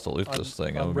balls to loot this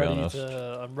thing, I'll be honest.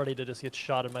 I'm ready to just get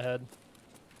shot in my head.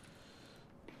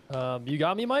 You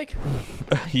got me, Mike?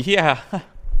 Yeah.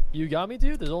 You got me,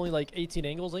 dude? There's only like 18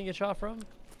 angles I can get shot from?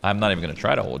 I'm not even going to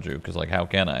try to hold you, because, like, how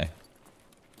can I?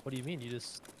 What do you mean? You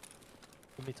just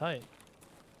hold me tight.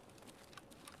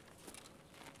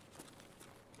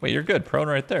 Wait, you're good. Prone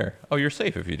right there. Oh, you're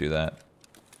safe if you do that.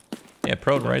 Yeah,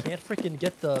 prone right. I can't freaking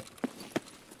get the...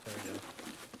 There we go.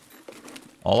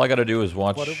 All I got to do is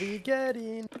watch... What are we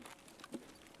getting?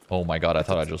 Oh my god, I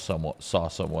thought I just saw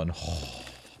someone.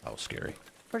 That was scary.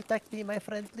 Protect me, my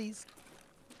friend, please.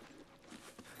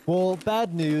 Well,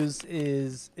 bad news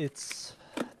is it's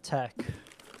tech.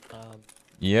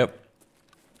 Yep.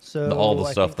 So All the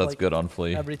I stuff think, that's like, good on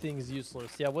Flea. everything's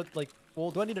useless. Yeah, what, like,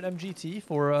 well, do I need an MGT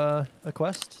for a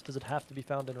quest? Does it have to be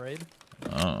found in raid?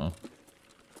 Uh-oh.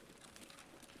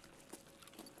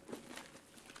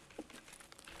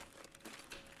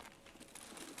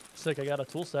 Sick, I got a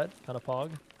tool set, kind of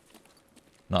pog.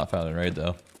 Not found in raid,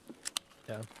 though.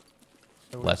 Yeah.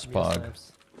 Less pog.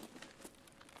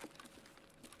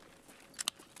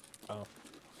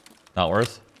 Not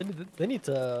worth. They need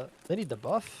to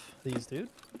buff these, dude.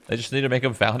 They just need to make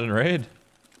them found and raid.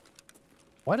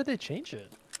 Why did they change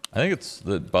it? I think it's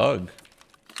the bug.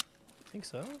 I think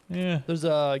so. Yeah. There's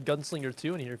a gunslinger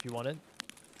 2 in here if you want it.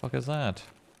 Fuck is that?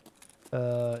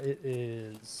 It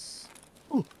is.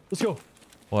 Ooh, let's go.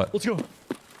 What? Let's go.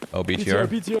 Oh, BTR?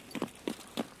 BTR.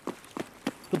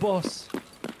 The boss.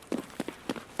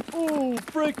 Oh,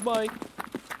 frick, Mike.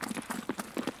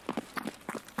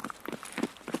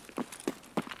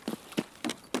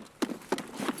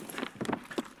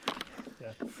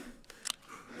 Yeah.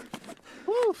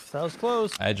 Woof, that was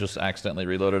close. I just accidentally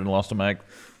reloaded and lost a mag.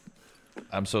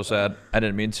 I'm so sad. I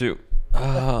didn't mean to. That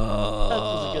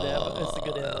was a good ammo. That's a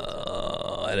good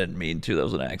ammo. I didn't mean to. That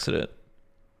was an accident.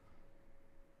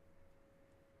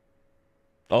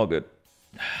 All good.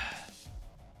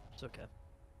 It's okay.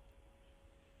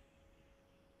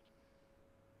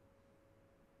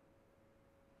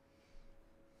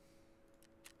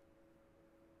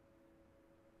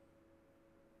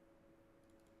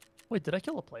 Wait, did I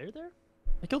kill a player there?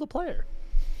 I killed a player.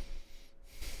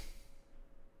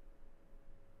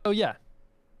 Oh yeah,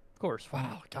 of course.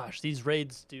 Wow, gosh, these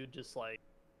raids, dude, just like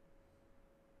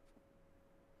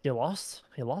you lost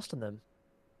in them.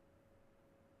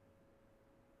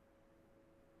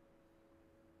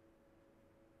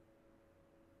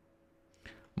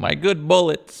 My good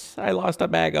bullets. I lost a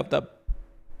mag of the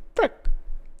frick,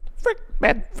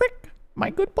 man, frick.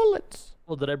 My good bullets.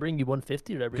 Well, did I bring you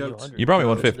 150 or did I bring you 100? You brought me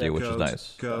Goat. 150, which is Goat.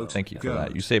 nice. Goat. Thank you for Goat.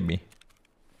 that. You saved me.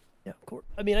 Yeah, of course.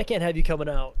 I mean, I can't have you coming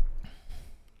out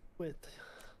with,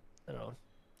 I don't know,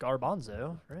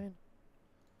 Garbanzo, right?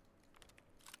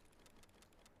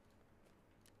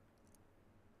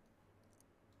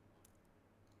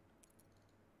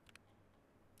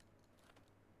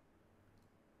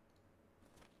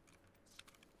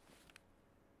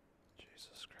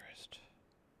 Jesus Christ.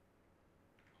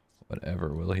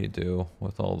 Whatever will he do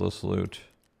with all this loot?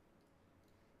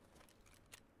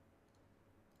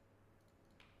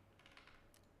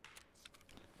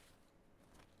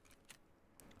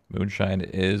 Moonshine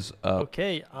is up.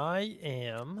 Okay, I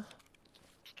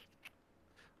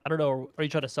don't know. Are you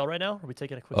trying to sell right now? Are we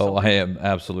taking a quick Oh, sell? I am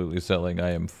absolutely selling.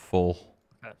 I am full.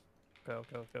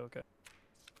 Okay. Okay.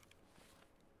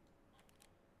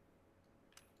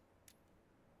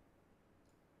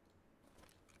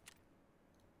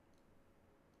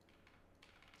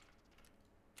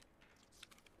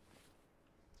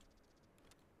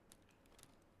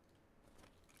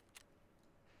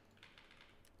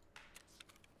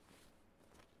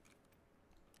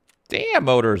 Damn,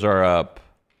 motors are up.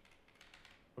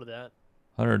 What is that?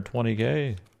 120K.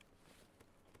 It's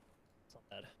not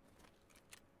bad.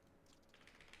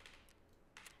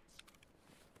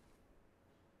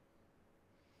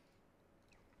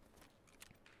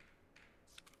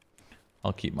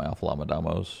 I'll keep my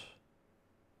Alphalamodamos.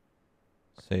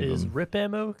 Save Is them. rip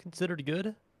ammo considered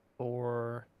good?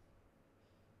 Or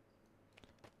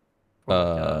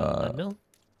like, 9 mil?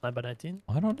 9x19?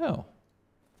 I don't know.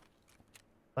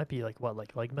 Might be like what,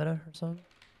 like leg meta or something?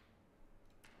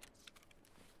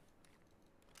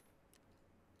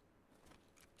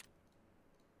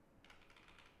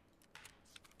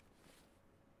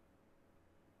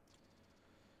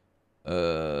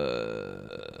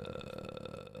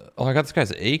 Oh, I got this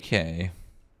guy's AK.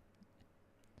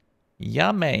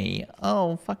 Yummy.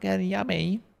 Oh, fucking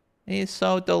yummy. It's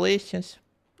so delicious.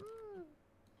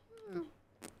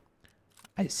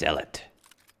 I sell it.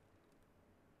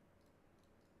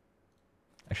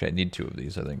 Actually, I need 2 of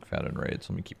these, I think, found in raids.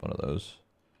 Let me keep one of those.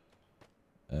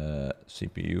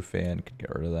 CPU fan, can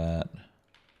get rid of that.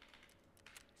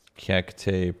 Keck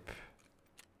tape.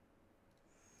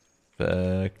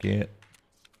 Fuck it.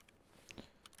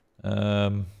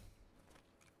 How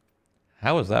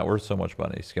is that worth so much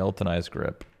money? Skeletonized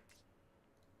grip.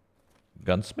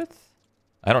 Gunsmith?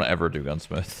 I don't ever do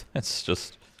gunsmith. It's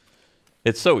just,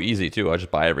 it's so easy too. I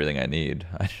just buy everything I need.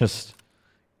 I just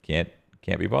can't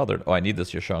be bothered. Oh, I need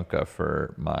this Yashanka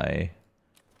for my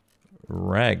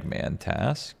Ragman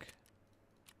task.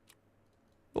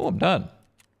 Oh, I'm done.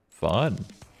 Fun.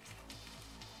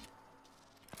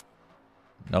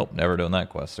 Nope, never doing that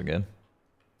quest again.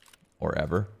 Or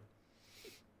ever.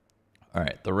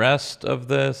 Alright, the rest of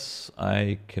this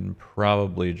I can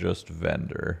probably just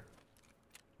vendor.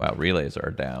 Wow, relays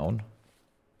are down.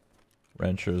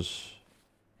 Wrenches.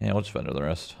 Yeah, we'll just vendor the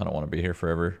rest. I don't want to be here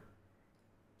forever.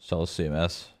 Sell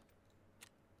CMS.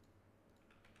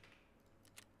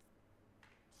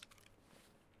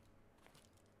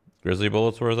 Grizzly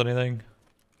bullets worth anything?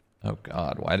 Oh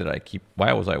god,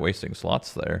 why was I wasting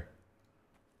slots there?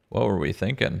 What were we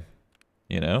thinking?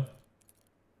 You know?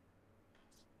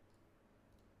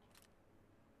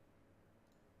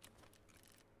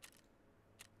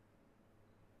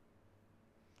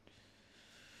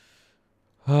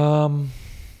 Um.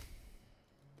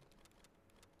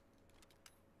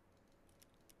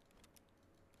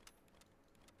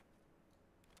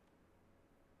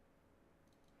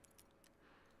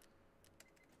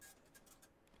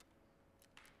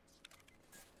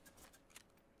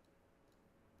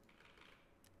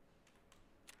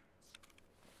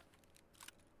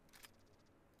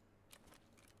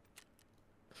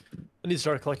 I need to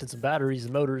start collecting some batteries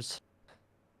and motors.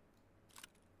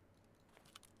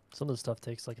 Some of the stuff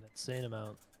takes like an insane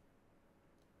amount.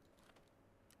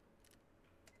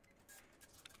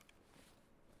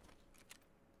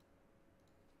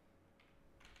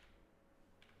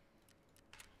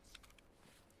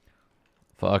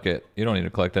 Fuck it. You don't need to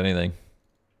collect anything.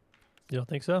 You don't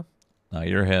think so? No,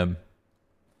 you're him.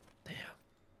 Damn.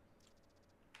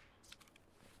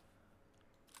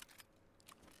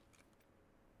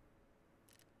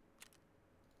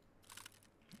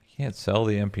 Can't sell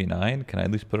the MP9. Can I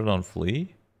at least put it on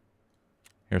Flea?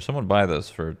 Here, someone buy this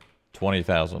for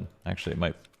 20,000. Actually, it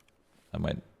might.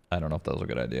 I don't know if that was a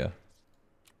good idea.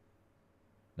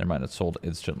 Never mind. It sold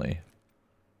instantly.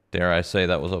 Dare I say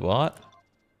that was a bot?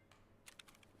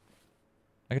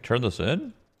 I could turn this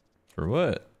in? For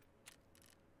what?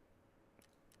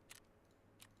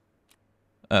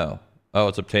 Oh. Oh,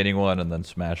 it's obtaining one and then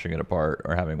smashing it apart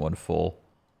or having one full.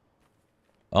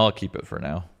 I'll keep it for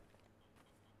now.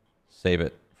 Save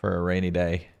it for a rainy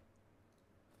day.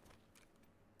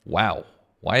 Wow.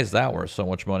 Why is that worth so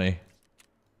much money?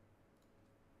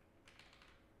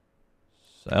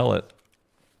 Sell it.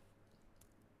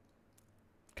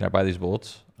 Can I buy these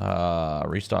bullets?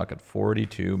 Restock at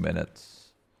 42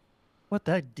 minutes. What,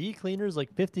 that D cleaner is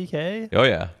like 50K? Oh,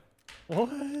 yeah.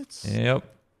 What?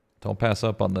 Yep. Don't pass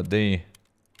up on the D.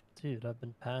 Dude, I've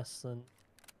been passing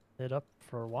it up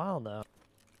for a while now.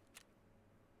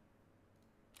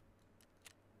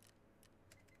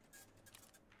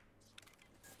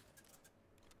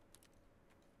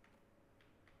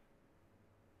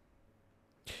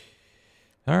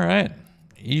 All right.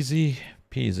 Easy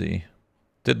peasy.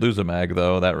 Did lose a mag,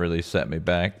 though. That really set me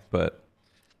back, but...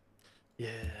 Yeah,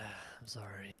 I'm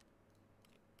sorry.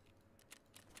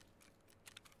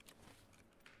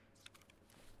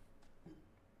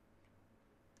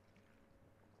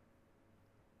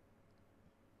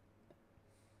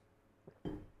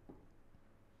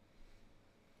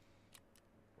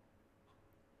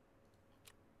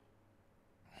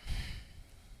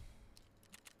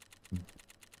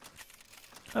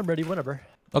 I'm ready whenever.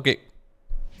 Okay.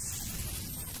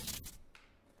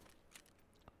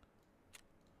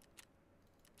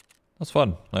 That's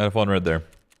fun. I had a fun read there.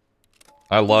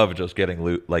 I love just getting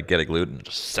loot, like getting loot and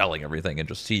just selling everything and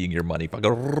just seeing your money. Well,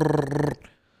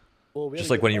 we Just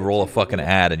gotta like get when you part roll a two, fucking yeah.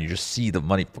 ad and you just see the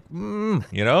money,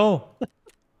 you know?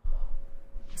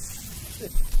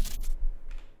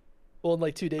 Well, in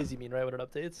like 2 days, you mean, right? When it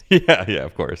updates? Yeah, yeah,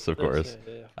 of course, of course.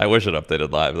 Yeah. I wish it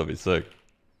updated live. That'd be sick.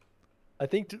 I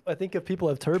think if people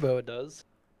have turbo, it does.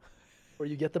 Or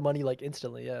you get the money like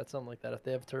instantly. Yeah, it's something like that. If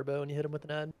they have turbo and you hit them with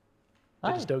an ad,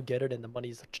 they just don't get it, and the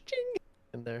money's ching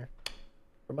in there.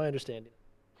 From my understanding.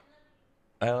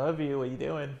 I love you. What are you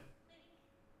doing?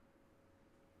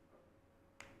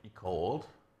 You cold?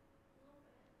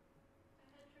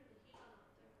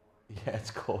 Yeah,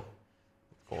 it's cold.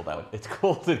 It's cold out. It's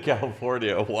cold in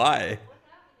California. Why?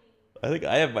 I think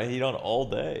I have my heat on all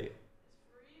day.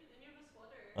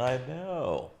 I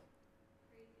know.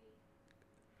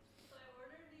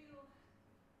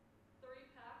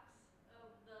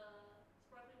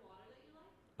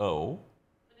 Oh.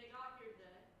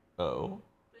 Oh.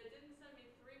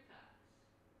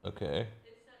 Okay.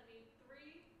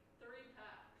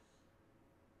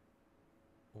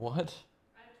 What?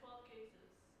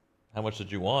 How much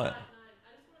did you want?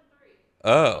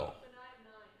 Oh.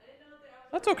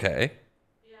 That's okay.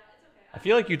 I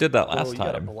feel like you did that Whoa, last you got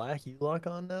a time. black U-lock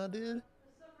on now, dude?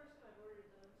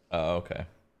 Oh, okay.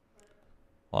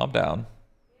 Well, I'm down.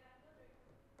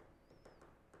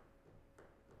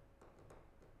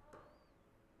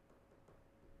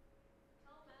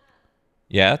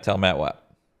 Yeah, tell Matt what?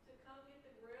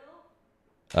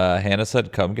 Hannah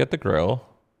said, come get the grill.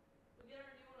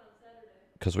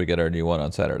 Because we get our new one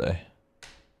on Saturday.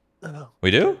 Oh,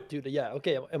 We do? dude, yeah,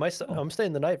 okay. I'm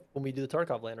staying the night when we do the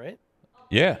Tarkov lane, right?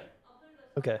 Yeah.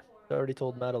 Okay. I already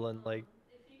told Madeline, like,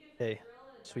 hey,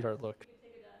 sweetheart, look,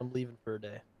 I'm leaving for a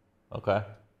day. Okay.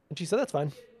 And she said, that's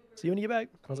fine. See you when you get back.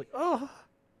 I was like, oh,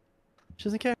 she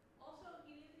doesn't care.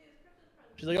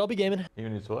 She's like, I'll be gaming. He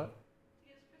needs what?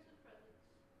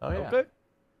 Oh, yeah. Okay.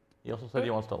 He also said he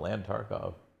wants to land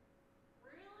Tarkov.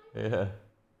 Yeah.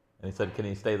 And he said, can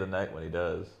he stay the night when he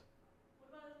does?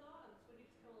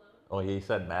 Oh, he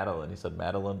said Madeline. He said,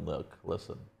 Madeline, look,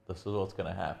 listen, this is what's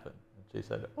gonna happen. And she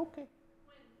said, okay.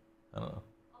 I don't know.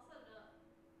 I'll set it up.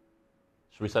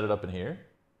 Should we set it up in here?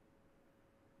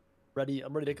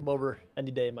 I'm ready to come over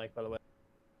any day, Mike, by the way.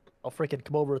 I'll freaking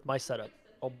come over with my setup.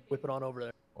 I'll whip it on over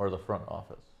there. Or the front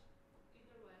office?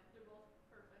 Either way, they're both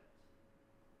perfect.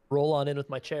 Roll on in with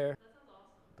my chair. That sounds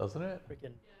awesome. Doesn't it?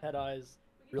 Freaking head eyes,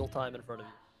 real time in front of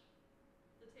you.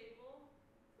 The table,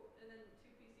 and then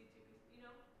 2 PC, you know?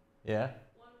 Yeah.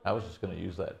 I was just gonna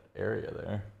use that area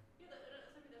there. Yeah,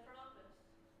 that's gonna be the front office.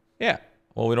 Yeah.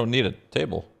 Well, we don't need a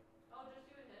table. Oh,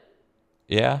 just you and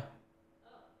him? Yeah.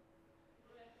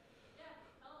 Okay. Yeah,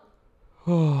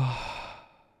 tell him. Oh.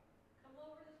 Come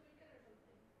over this weekend or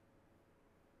something.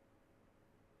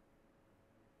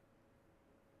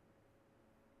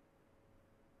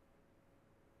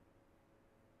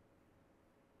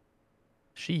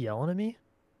 She yelling at me?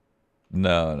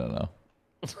 No.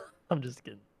 I'm just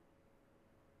kidding.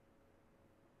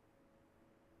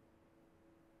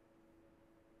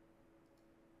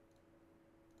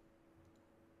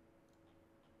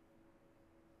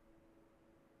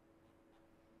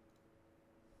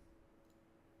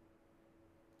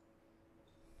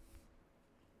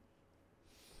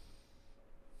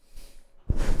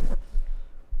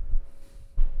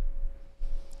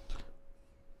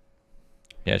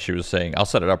 Yeah, she was saying, I'll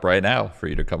set it up right now for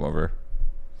you to come over.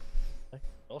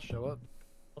 I'll show up.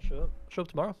 Show up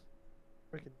tomorrow.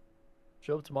 Freaking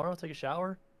show up tomorrow. Take a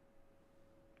shower.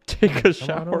 Take a Come on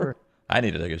shower? over. I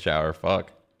need to take a shower.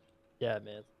 Fuck. Yeah,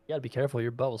 man. You gotta be careful.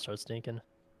 Your butt will start stinking.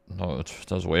 No, it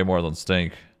does way more than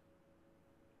stink.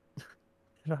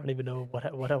 I don't even know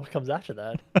what comes after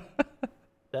that.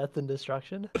 Death and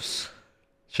destruction.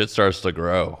 Shit starts to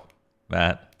grow,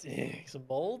 Matt. Dang, some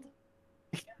mold.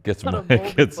 Gets Not a it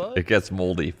moldy gets bug? it gets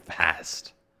moldy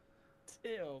fast.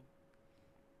 Damn.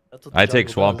 That's what the I take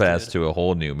jungle swamp does, ass dude. to a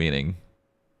whole new meaning.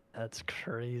 That's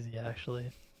crazy,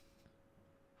 actually.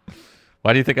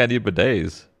 Why do you think I need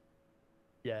bidets?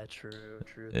 Yeah, true.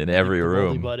 In every The moldy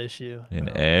room. butt issue. In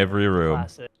Oh, every room.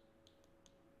 classic.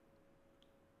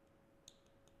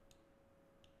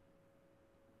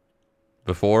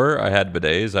 Before I had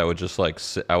bidets, I would just like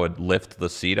I would lift the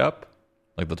seat up,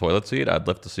 like the toilet seat. I'd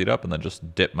lift the seat up and then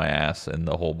just dip my ass in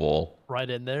the whole bowl. Right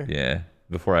in there. Yeah,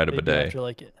 before I had a Maybe bidet. after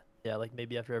like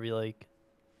maybe after every like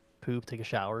poop, take a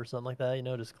shower or something like that. You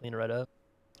know, just clean it right up.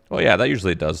 Well, yeah, that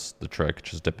usually does the trick.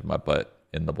 Just dipping my butt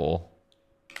in the bowl.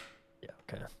 Yeah.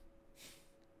 Okay.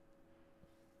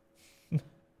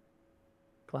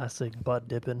 Classic butt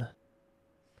dipping.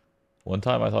 One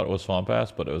time I thought it was swamp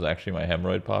ass, but it was actually my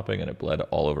hemorrhoid popping and it bled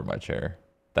all over my chair.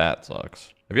 That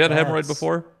sucks. Have you had a hemorrhoid That's-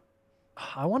 before?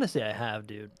 I want to say I have,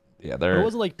 dude. Yeah, But it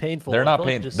wasn't like painful. they're I not feel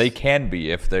like painful. just- They can be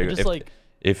if they're just if, like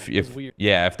if it's weird.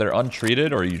 yeah, if they're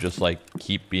untreated or you just like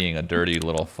keep being a dirty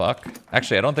little fuck.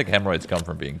 Actually, I don't think hemorrhoids come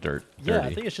from being dirty. Yeah,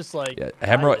 I think it's just like Yeah, a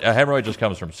hemorrhoid just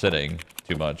comes from sitting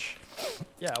too much.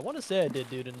 Yeah, I want to say I did,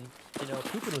 dude, and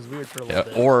pooping was weird for a Yeah,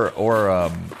 little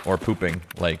bit. or pooping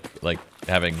like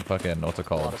having fucking what's it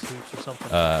A lot called? of poops or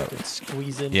something. Uh, Fucking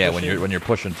squeezing. Yeah, pushing. when you're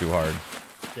pushing too hard.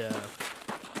 Yeah.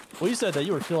 Well, you said that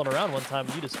you were feeling around one time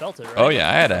and you just felt it, right? Oh yeah,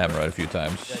 I had a hemorrhoid a few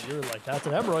times. Yeah, you were like, that's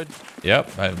an hemorrhoid.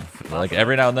 Yep, like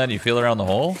every now and then you feel around the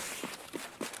hole.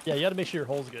 Yeah, you got to make sure your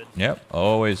hole's good. Yep,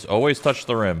 always touch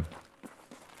the rim.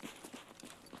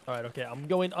 All right, okay, I'm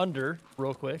going under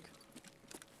real quick.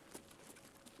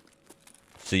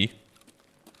 See?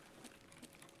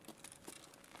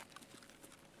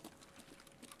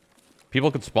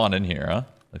 People could spawn in here, huh?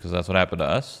 Because that's what happened to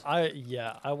us. I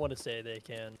want to say they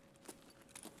can.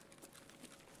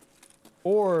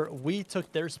 Or we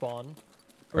took their spawn,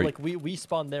 or Are like we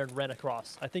spawned there and ran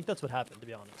across. I think that's what happened, to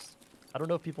be honest. I don't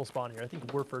know if people spawn here. I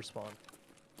think we're first spawn.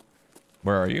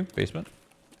 Where are you? Basement?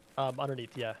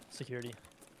 Underneath, yeah, security.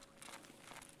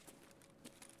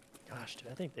 Gosh,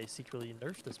 dude, I think they secretly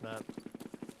nerfed this map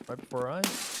right before our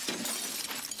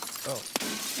eyes. Oh,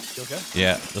 you okay?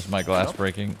 Yeah, just my glass Jump?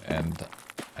 breaking, and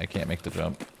I can't make the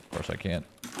jump. Of course I can't.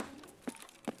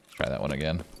 Let's try that one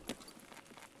again.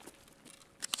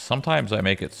 Sometimes I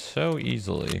make it so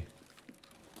easily.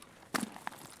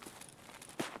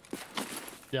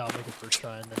 Yeah, I'll make it first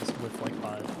try and then split like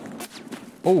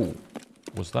 5. Oh,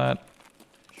 was that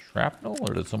shrapnel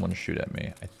or did someone shoot at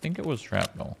me? I think it was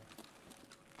shrapnel.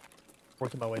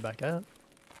 Working my way back out.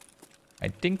 I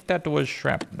think that was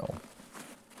shrapnel.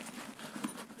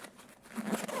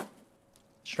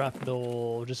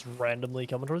 Shrapnel just randomly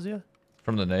coming towards you?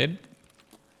 From the nade?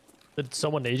 Did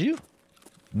someone nade you?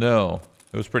 No,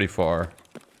 it was pretty far.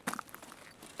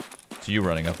 It's you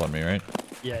running up on me, right?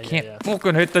 Yeah, Can't yeah.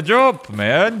 fucking hit the jump,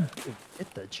 man. Dude,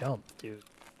 hit the jump, dude.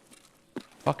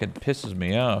 Fucking pisses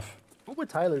me off. What would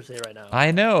Tyler say right now?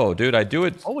 I know, dude. I do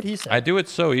it. What would he say? I do it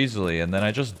so easily, and then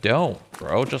I just don't,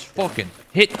 bro. Just fucking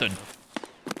hit the.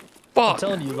 Fuck. I'm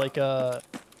telling you, like, It's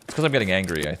because I'm getting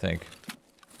angry, I think.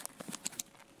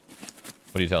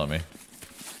 What are you telling me?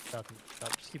 nothing. No,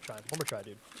 just keep trying. One more try,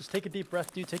 dude. Just take a deep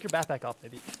breath, dude. Take your backpack off,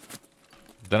 maybe.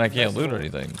 Then I can't Nice loot little-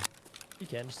 anything. You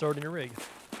can. Just throw it in your rig.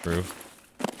 True.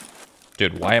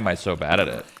 Dude, why am I so bad at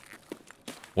it?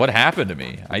 What happened to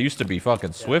me? I used to be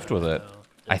fucking swift with it. know.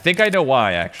 I think I know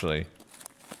why, actually.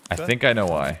 I Okay. think I know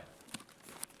why.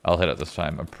 I'll hit it this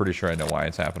time. I'm pretty sure I know why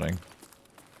it's happening.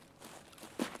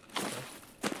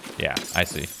 Yeah, I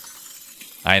see.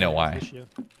 I know why. Issue.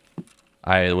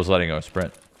 I was letting go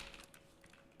sprint.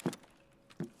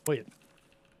 Wait.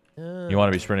 You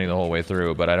want to be sprinting the whole way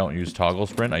through, but I don't use toggle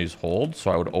sprint. I use hold,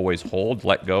 so I would always hold,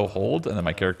 let go, hold, and then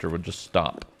my character would just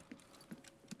stop.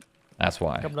 That's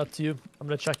why. Coming up to you. I'm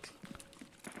gonna check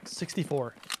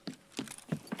 64.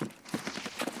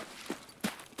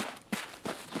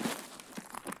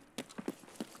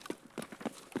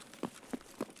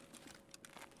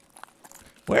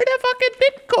 Where the fucking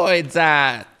bitcoins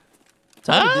at?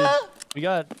 Tell me, Huh? dude, we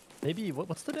got maybe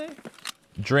what's the day?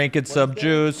 Drinking some Wednesday?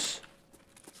 juice.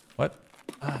 What?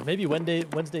 Maybe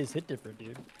Wednesdays hit different,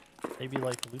 dude. Maybe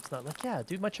like loot's not like yeah,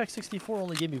 dude. My check 64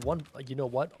 only gave me one. You know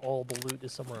what? All the loot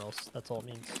is somewhere else. That's all it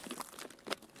means.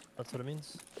 That's what it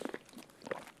means.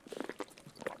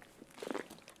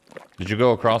 Did you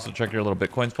go across to check your little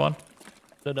Bitcoin spawn?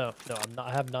 No. I'm not.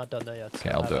 I have not done that yet. Okay,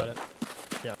 I'll do I've it. done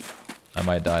Yeah. I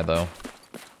might die though.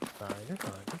 You're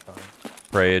fine. You're fine.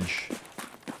 Rage.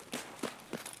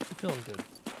 You're feeling good.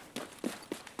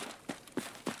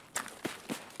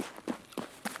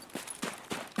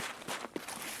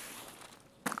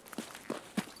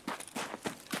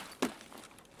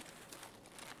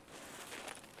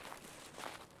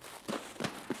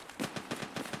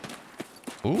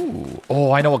 Ooh.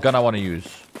 Oh, I know what gun I want to use.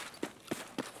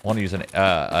 I want to use an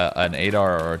 8R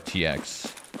or a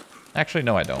TX. Actually,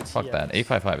 no, I don't. Fuck that.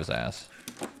 855 is ass.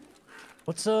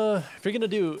 What's if you're gonna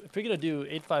do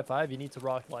 855, you need to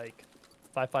rock like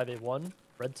 5581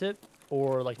 red tip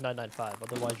or like 995.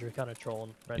 Otherwise, you're kind of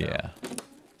trolling right now. Yeah.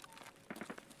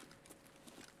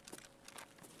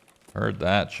 Heard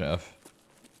that, chef.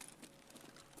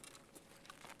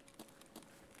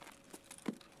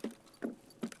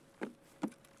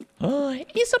 Oh,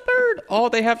 he's a bird. Oh,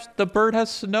 the bird has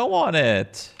snow on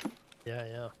it.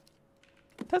 Yeah.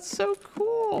 That's so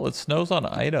cool. It snows on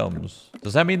items.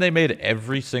 Does that mean they made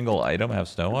every single item have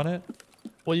snow on it?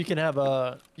 Well, you can have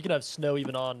snow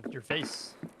even on your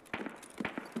face.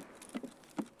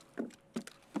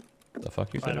 The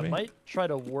fuck you said Right, to I me? might try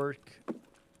to work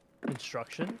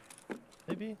construction.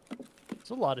 Maybe.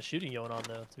 There's a lot of shooting going on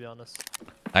though, to be honest.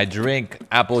 I drink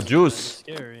apple Kinda juice.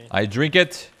 scary. I drink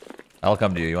it. I'll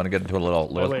come to you. You want to get into a little...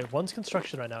 Wait. One's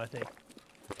construction right now, I think.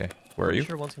 Okay. Where are you?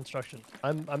 Sure, one's construction.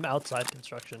 I'm outside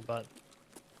construction, but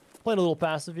playing a little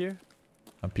passive here.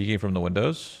 I'm peeking from the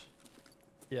windows.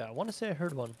 Yeah, I want to say I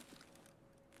heard one.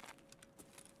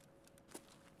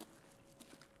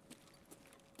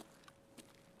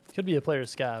 Could be a player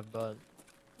scab, but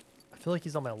I feel like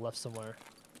he's on my left somewhere.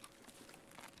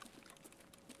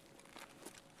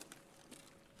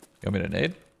 You want me to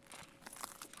nade?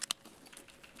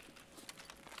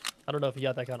 I don't know if he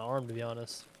got that kind of arm, to be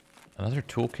honest. Another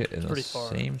toolkit in the pretty far.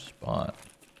 same spot.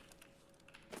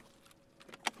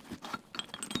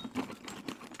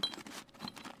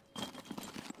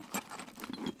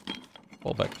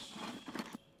 Fullbacks.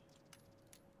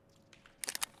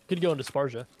 Could go into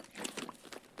Sparja.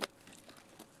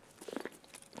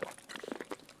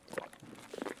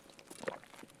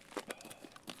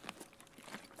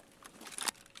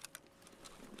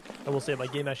 I will say my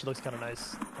game actually looks kind of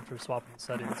nice after swapping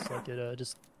settings. Like it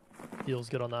just feels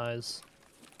good on the eyes.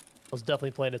 I was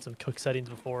definitely playing at some cook settings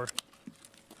before.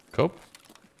 Cope?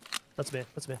 That's me.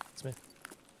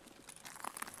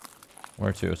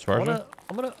 Where to? Sparja?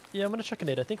 I'm gonna chuck a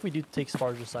nade. I think we do take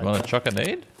Sparja side. You want though. to chuck a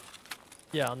nade?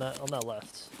 Yeah, on that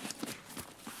left.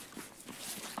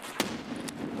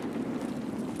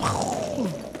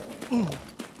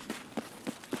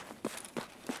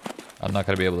 I'm not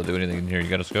going to be able to do anything in here. You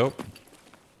got a scope?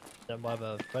 Yeah, I have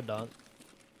a red dot.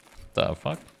 The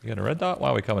fuck? You got a red dot? Why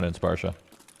are we coming in, Sparsha?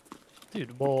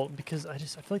 Dude, well, because I feel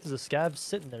like there's a scab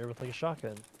sitting there with like a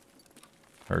shotgun.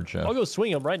 Heard chef. I'll go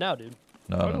swing him right now, dude.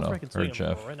 I'll go No. frickin' swing Heard him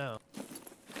chef. right now.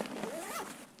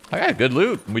 I got good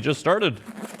loot. We just started.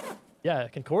 Yeah,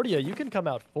 Concordia, you can come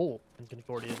out full in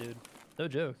Concordia, dude. No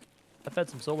joke. I've had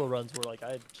some solo runs where like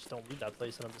I just don't leave that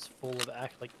place and I'm just full of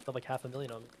like 500,000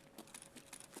 on me.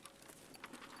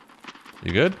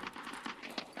 You good?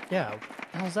 Yeah.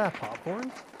 How's that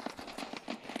popcorn?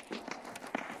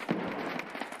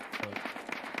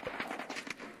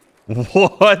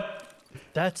 What?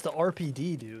 That's the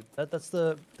RPD, dude. That's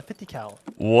the 50 cal.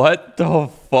 What the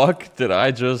fuck did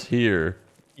I just hear?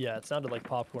 Yeah, it sounded like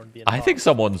popcorn being. I think popped.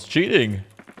 someone's cheating.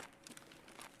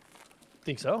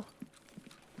 Think so?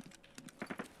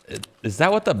 Is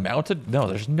that what the mounted? No,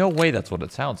 there's no way that's what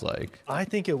it sounds like. I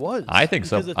think it was. I think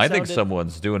because some. it I think sounded-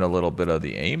 someone's doing a little bit of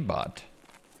the aimbot.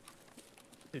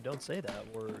 Dude, don't say that.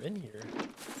 We're in here.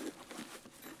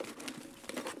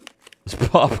 It's Oh,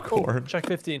 popcorn. check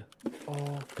 15.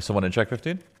 Oh, Is someone in check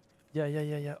 15?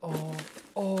 yeah.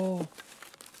 Oh.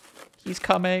 He's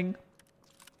coming.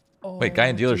 Oh, Wait, guy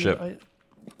in dealership. dude,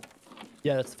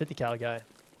 yeah, that's the 50 cal guy.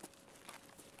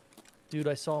 Dude,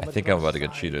 I saw him. I think I'm about to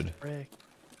get cheated. Frick.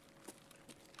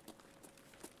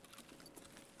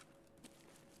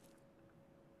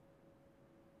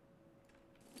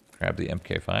 Grab the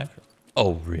MK5.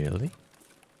 Oh, really?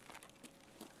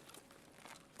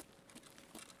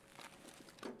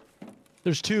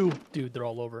 There's two. Dude, they're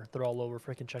all over. They're all over.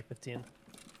 Freaking check 15.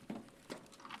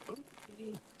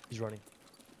 He's running.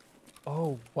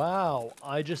 Oh, wow.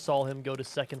 I just saw him go to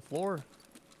second floor.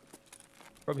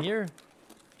 From here.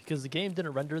 Because the game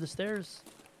didn't render the stairs.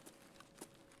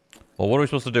 Well, what are we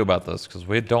supposed to do about this? Because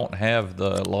we don't have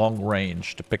the long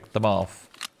range to pick them off.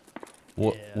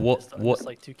 What? Yeah, I missed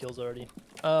like 2 kills already.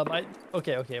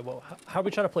 Okay. Well, how are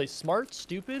we trying to play? Smart?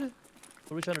 Stupid? What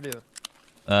are we trying to do?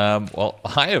 Well,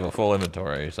 I have a full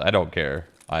inventory, so I don't care.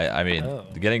 I mean, Oh.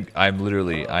 I'm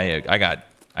literally, I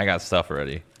got stuff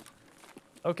already.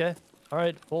 Okay. All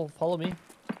right. Well, follow me.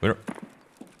 We don't,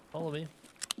 Follow me.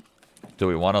 do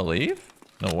we want to leave?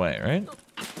 No way, right?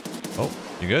 Oh,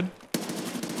 you good?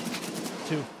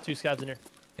 Two scabs in here.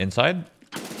 Inside?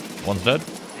 One's dead.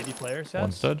 80 player scabs.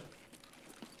 One's dead.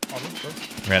 On me,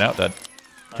 first. Ran out, dead.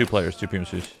 Two Nice. players, 2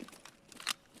 PMCs.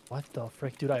 What the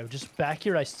frick, dude? I was just back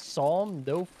here. I saw him.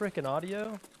 No frickin'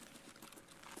 audio.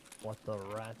 What the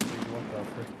rat, dude? What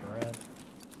the frickin' rat?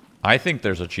 I think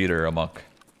there's a cheater amok.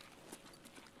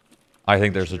 I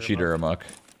think there's a cheater amok.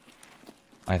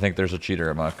 I think there's a cheater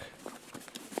amok.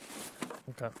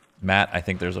 Okay. Matt, I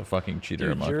think there's a fucking cheater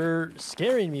Dude, amok. you're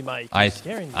scaring me, Mike. You're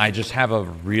scaring me. I just have a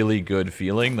really good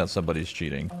feeling that somebody's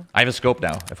cheating. I have a scope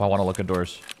now if I want to look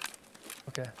indoors.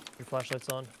 Okay. Your flashlight's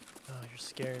on. Oh, you're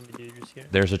scaring me, dude. You're scaring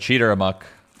me. There's a cheater amok.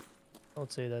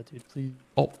 Don't say that, dude. Please.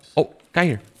 Oh, guy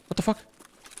here. What the fuck?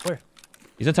 Where?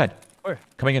 He's inside. Where?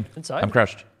 Coming in. Inside? I'm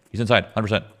crouched. He's inside,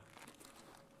 100%.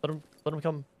 Let him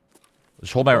come.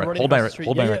 Just hold my right. Running Hold my across the right. street.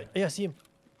 Hold Yeah, my yeah, right. Yeah, I see him.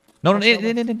 No, Watch that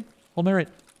in. Hold my right.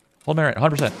 Hold my right,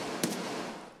 100%.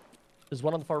 There's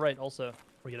one on the far right also.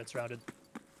 We're getting shrouded.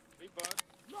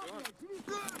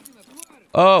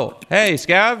 Oh, hey,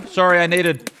 Scav. Sorry, I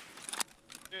naded.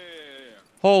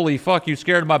 Holy fuck, you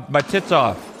scared my tits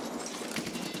off.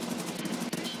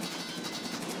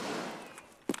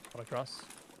 One across.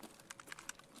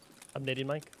 I'm nading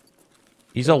Mike.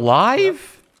 He's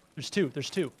alive? There's two.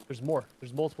 There's more.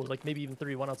 There's multiple. Like maybe even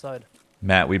 3. One outside.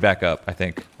 Matt, we back up, I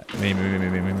think. We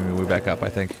back up, I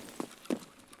think.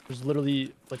 There's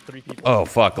literally like 3 people. Oh,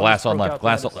 fuck. One Glass just on broke left. out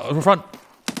Glass on behind us. over front.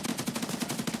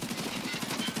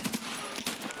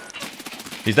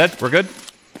 He's dead. We're good.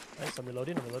 Nice. I'm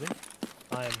reloading.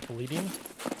 I am bleeding.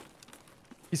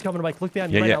 He's coming to Mike. Look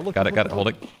behind you Yeah, right yeah. now. Look, Got it. look, Hold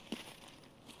look. it.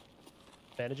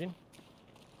 Bandaging.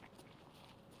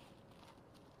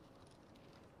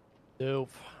 Nope.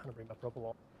 I'm gonna bring my purple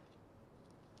wall.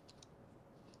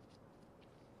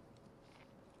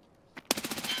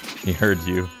 He heard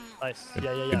you. Nice. Good-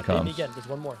 Yeah. good Bait comms. me again. There's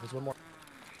one more.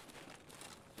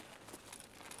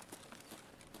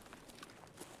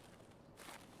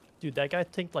 Dude, that guy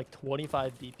tanked like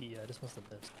 25 DP. I just must have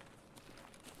missed.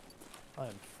 I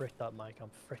am fricked up, Mike.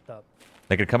 I'm fricked up.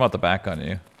 They could come out the back on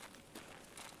you.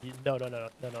 No.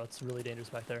 It's really dangerous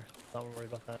back there. Not worry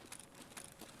about that.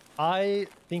 I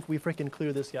think we freaking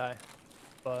clear this guy,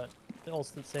 but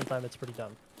also at the same time, it's pretty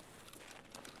dumb.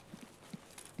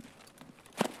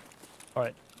 All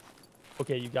right.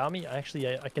 Okay, you got me. Actually,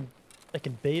 I can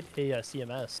bait a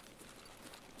CMS.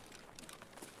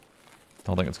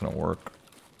 Don't think it's gonna work.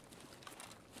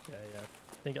 Yeah.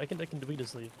 I think I can delete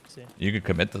his lead. See. You could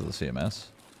commit to the CMS.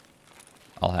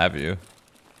 I'll have you.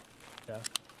 Yeah.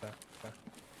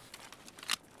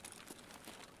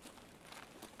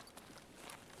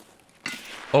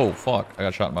 Oh fuck! I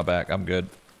got shot in my back. I'm good.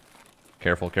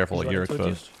 Careful, He's you're running towards you.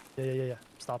 exposed. Yeah.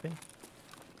 Stopping.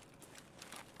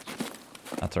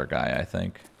 That's our guy, I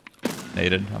think.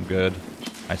 Naded. I'm good.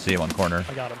 I see him on corner.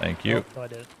 I got him. Thank you. Oh, no, I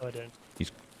didn't.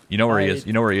 He's. You know where he is.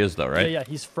 You know where he is, though, right? Yeah.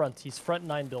 He's front. He's front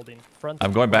 9 building. Front.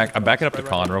 I'm going back. I'm backing up to right,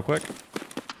 con right. real quick.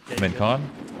 I'm in con.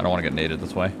 I don't want to get naded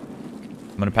this way.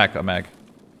 I'm gonna pack a mag.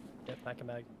 Yeah, pack a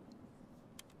mag.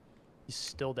 He's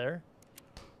still there.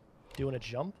 Doing a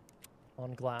jump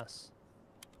on glass.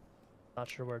 Not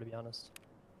sure where, to be honest.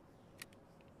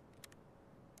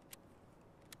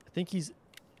 I think he's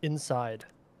inside.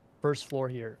 First floor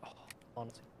here. Oh,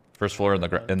 honestly. First floor in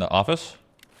the office.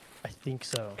 I think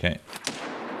so. Okay.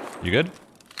 You good?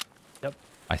 Yep.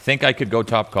 I think I could go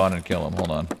top con and kill him.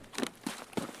 Hold on.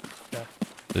 Yeah.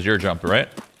 This is your jump, right?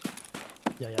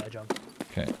 Yeah, I jumped.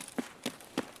 Okay.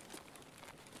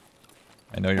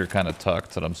 I know you're kind of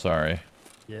tucked, but I'm sorry.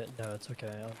 Yeah, no, it's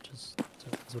okay. I'll just.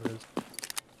 That's what it is.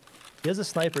 He has a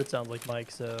sniper, it sounds like, Mike,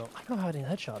 so I don't know how I didn't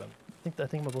headshot him. I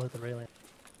think I'm gonna hit the railing.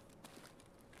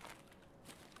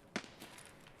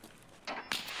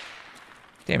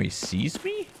 Damn, he sees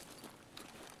me?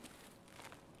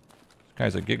 This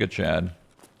guy's a Giga Chad.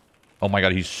 Oh my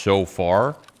god, he's so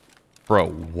far. Bro,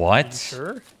 what? Are you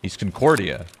sure? He's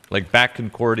Concordia. Like back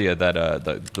Concordia,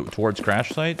 that towards crash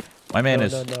site. My man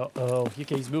is. No. Oh,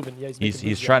 okay, he's moving. Yeah,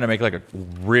 He's trying to make like a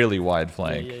really wide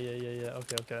flank. Yeah.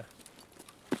 Okay.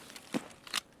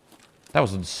 That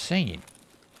was insane.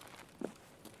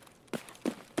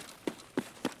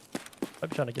 I'm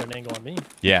trying to get an angle on me.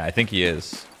 Yeah, I think he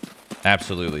is.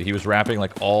 Absolutely. He was wrapping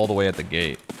like all the way at the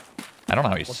gate. I don't know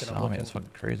how he saw me. That's fucking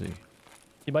crazy.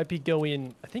 He might be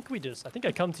going. I think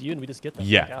I come to you and we just get them.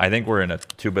 Yeah, I think we're in a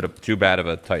too bad of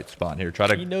a tight spot here. Try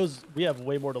to. He knows we have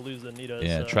way more to lose than he does.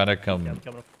 Yeah, so try to come. I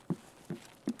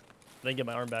didn't get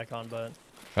my arm back on, but.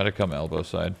 Try to come elbow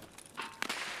side.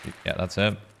 Yeah, that's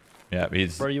him. Yeah,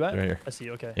 he's. Where are you at? Right here. I see.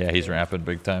 Okay. Yeah, he's rapping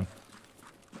big time.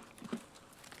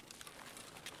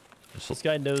 This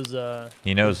guy knows.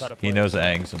 He knows. how to He play. knows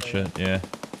angs and shit. Yeah.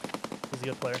 He's a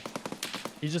good player.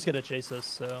 He's just gonna chase us.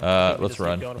 So. Let's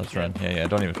run. Let's run. Yeah.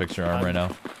 Don't even fix your arm right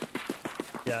now.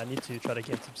 Yeah, I need to try to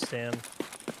get some stand.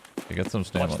 You got some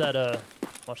stand. Watch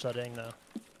that ang now.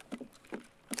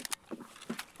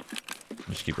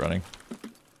 Just keep running.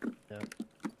 Yeah.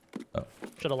 Oh.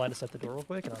 Should have lined us at the door real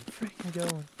quick, and I'm freaking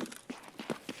going.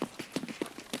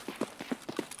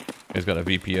 He's got a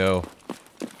VPO.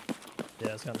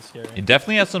 Yeah, it's kind of scary. He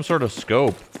definitely has some sort of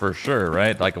scope for sure,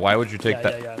 right? Like, why would you take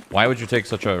that? Yeah. Why would you take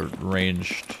such a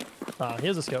ranged? He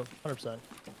has a scope, 100%.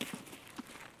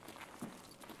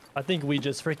 I think we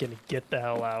just freaking get the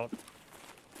hell out.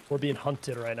 We're being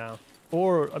hunted right now.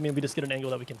 Or, I mean, we just get an angle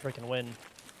that we can freaking win.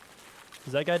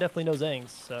 Because that guy definitely knows angs,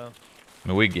 so. I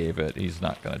mean, we gave it. He's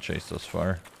not gonna chase us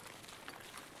far.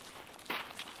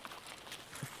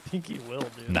 I think he will,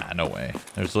 dude. Nah, no way.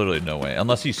 There's literally no way.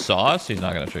 Unless he saw us, he's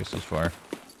not gonna chase us far.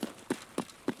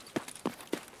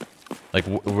 Like,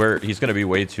 he's gonna be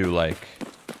way too, like,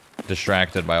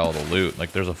 distracted by all the loot.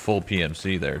 Like, there's a full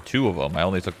PMC there. 2 of them. I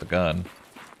only took the gun.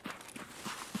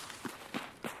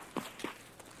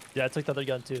 Yeah, I took the other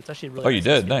gun, too. It's actually really Oh, you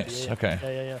did? SMG. Nice. Yeah. Okay.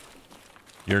 Yeah.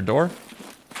 Your door?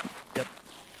 Yep.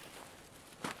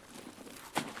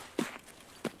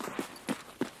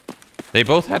 They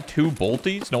both had 2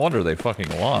 bolties? No wonder they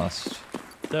fucking lost.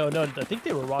 No, I think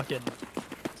they were rocking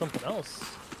something else,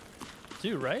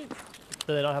 too, right?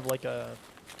 So they don't have, like, a...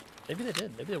 Maybe they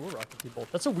did. Maybe they were rocking 2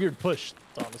 bolts. That's a weird push,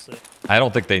 honestly. I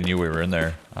don't think they knew we were in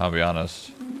there. I'll be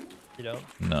honest. You know?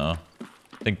 No.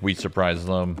 I think we surprised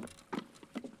them.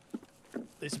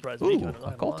 They surprised me. Ooh, Kind of,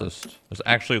 a cultist. There's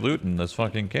actually loot in this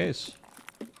fucking case.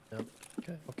 Yep.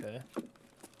 Okay.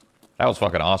 That was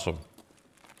fucking awesome.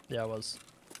 Yeah, it was.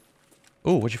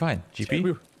 Ooh, what'd you find?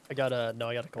 GP? I got a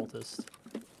cultist.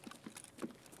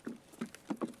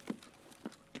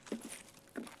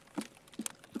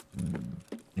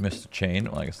 You missed a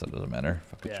chain? Well, I guess that doesn't matter.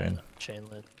 Fuck a Yeah, chain. chain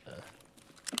lit.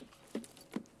 You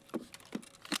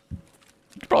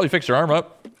could probably fix your arm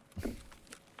up.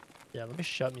 Yeah, let me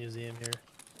shut museum here.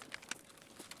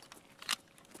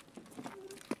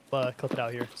 Clip it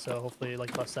out here, so hopefully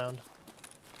like less sound.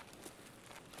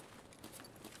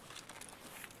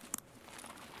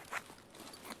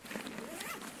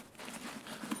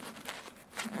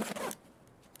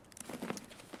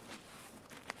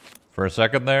 For a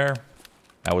second there,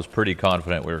 I was pretty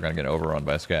confident we were going to get overrun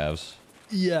by scavs.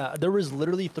 Yeah, there was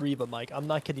literally 3 of them, Mike. I'm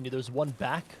not kidding you. There's one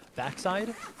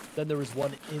backside, then there was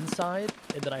one inside,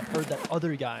 and then I heard that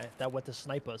other guy that went to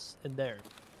snipe us in there.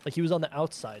 Like, he was on the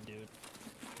outside, dude.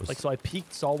 Like, so I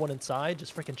peeked, saw one inside,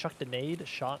 just freaking chucked a nade,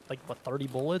 shot, like, what, 30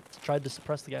 bullets, tried to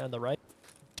suppress the guy on the right.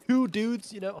 2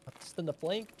 dudes, you know, just in the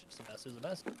flank. Just a mess. It was a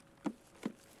mess.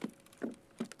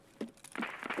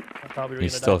 I thought we were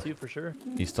going to die too, for sure.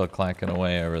 He's still clacking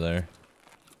away over there.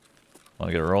 Want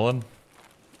to get it rolling?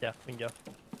 Yeah, we can go.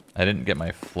 I didn't get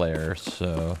my flare,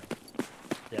 so...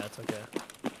 Yeah, it's okay.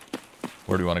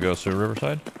 Where do you want to go, sir?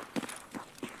 Riverside?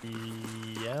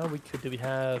 Yeah, we could. Do we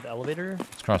have elevator?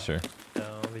 Let's cross here.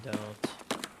 No, we don't.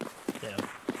 Yeah.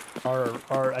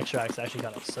 Our extracts actually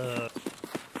got us.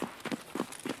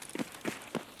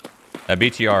 That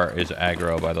BTR is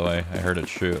aggro, by the way. I heard it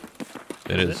shoot.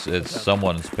 It Is is. it? It's Okay.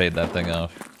 someone's paid that thing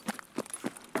off.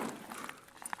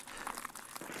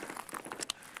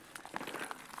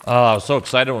 Oh, I was so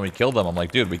excited when we killed them. I'm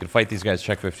like, dude, we can fight these guys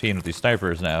check 15 with these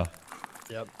snipers now.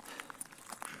 Yep.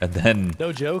 And then,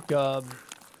 No joke.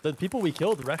 The people we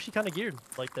killed were actually kind of geared.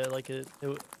 Like they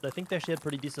I think they actually had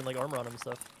pretty decent like armor on them and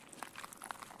stuff.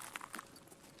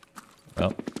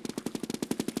 well,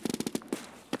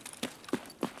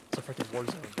 It's a freaking war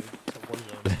zone, dude. It's a war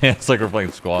zone. it's like we're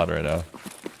playing squad right now.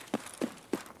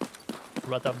 We're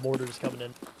about to have mortars coming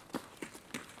in.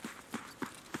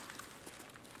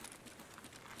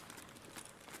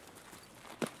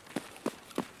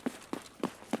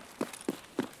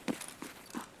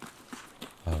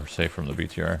 Oh, we're safe from the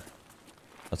BTR.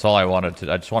 That's all I wanted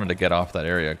to. I just wanted to get off that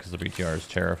area because the BTR is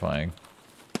terrifying.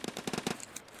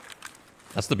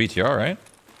 That's the BTR, right?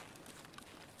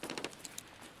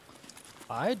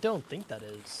 I don't think that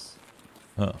is.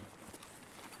 Oh.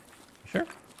 Sure.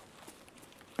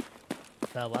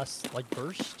 That last like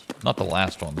burst. Not the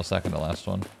last one. The second to last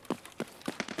one.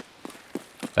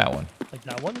 That one. Like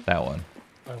that one. That one.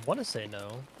 I want to say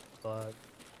no, but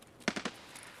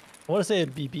I want to say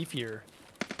it'd be beefier.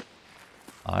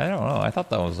 I don't know. I thought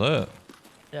that was it.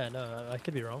 Yeah, no, I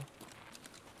could be wrong.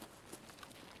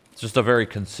 It's just a very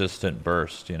consistent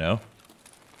burst, you know?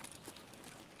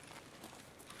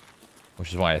 Which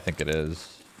is why I think it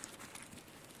is.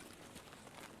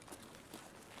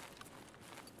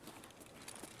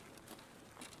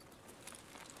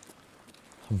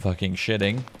 I'm fucking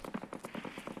shitting.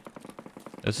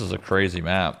 This is a crazy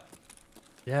map.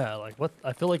 Yeah, like what?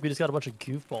 I feel like we just got a bunch of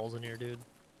goofballs in here, dude.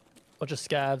 Bunch of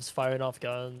scavs firing off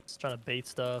guns, trying to bait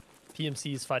stuff.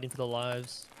 PMCs fighting for their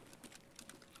lives.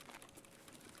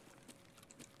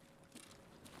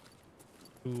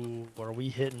 Ooh, are we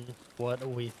hitting what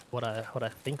I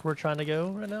think we're trying to go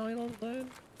right now? You know what I'm saying?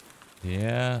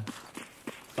 Yeah.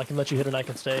 I can let you hit and I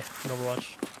can stay in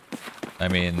Overwatch. I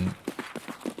mean,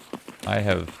 I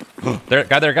have... there,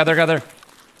 guy there, guy there, guy there.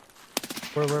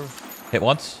 Where? Hit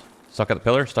once. Stuck at the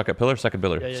pillar, stuck at pillar, second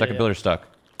pillar. Yeah, Second yeah. pillar stuck.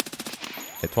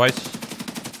 Hit twice.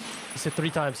 He's hit 3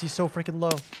 times. He's so freaking low.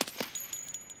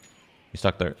 He's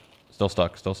stuck there. Still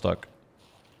stuck, still stuck.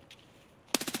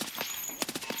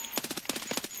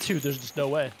 Dude, there's just no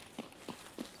way.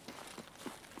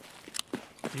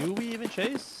 Do we even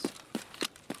chase?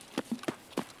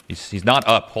 He's not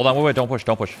up. Hold on, wait, don't push,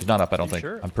 don't push. He's not up, I don't You think.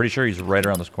 sure? I'm pretty sure he's right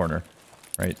around this corner.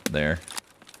 Right there.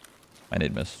 My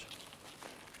nade missed.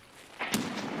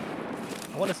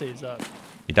 I want to say he's up.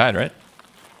 He died, right?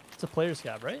 It's a player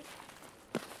scab, right?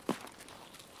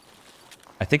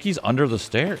 I think he's under the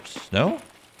stairs. No?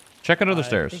 Check under the I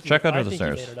stairs. think he- Check under I the think he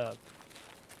stairs. made it up.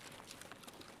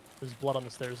 There's blood on the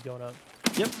stairs going up.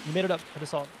 Yep, you made it up. I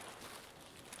just saw it.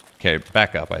 Okay,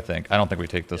 back up, I think. I don't think we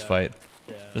take this Yeah. fight.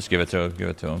 Yeah. Just give it to him. Give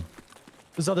it to him.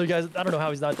 This other guy's, I don't know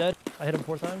how he's not dead. I hit him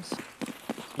 4 times.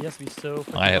 He has to be so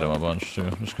freaking I hit him low. a bunch too.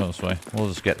 Just come this way. We'll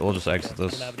just exit I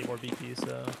this. don't have any more BP,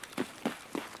 so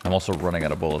I'm also running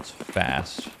out of bullets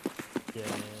fast. yeah.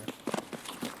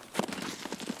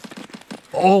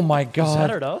 Oh my Was that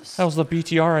god. or us? That was the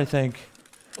BTR, I think.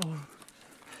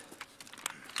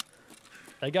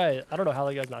 That guy, I don't know how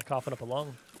that guy's not coughing up a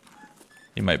lung.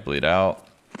 He might bleed out.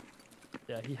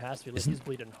 Yeah, he has to be. Like, Isn't- he's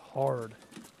bleeding hard.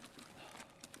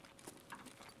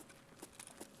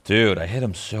 Dude, I hit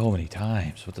him so many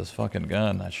times with this fucking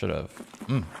gun. I should have.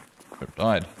 Should have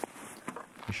died.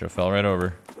 He should have fell right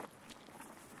over.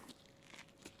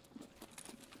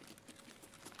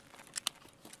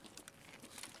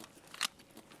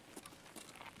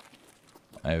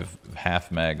 I have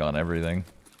half mag on everything.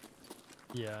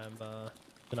 Yeah,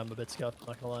 I'm a bit scuffed,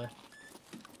 not gonna lie.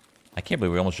 I can't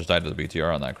believe we almost just died to the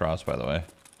BTR on that cross, by the way.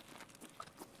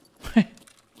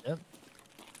 Yep.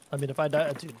 I mean, if I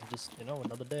die, dude, just, you know,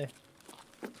 another day.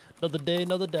 Another day,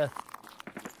 another death.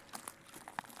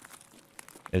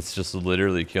 It's just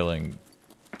literally killing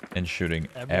and shooting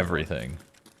Everyone. everything.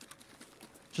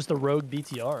 Just a rogue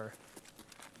BTR.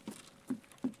 You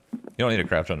don't need to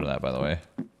crouch under that, by the way.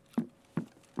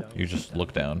 No, You just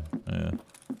look down. Yeah.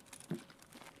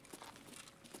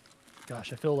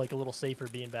 Gosh, I feel like a little safer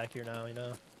being back here now, you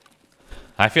know?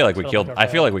 I feel like we Sounds killed. like our I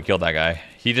feel bad. like we killed that guy.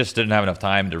 He just didn't have enough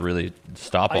time to really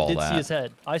stop I all did that. see his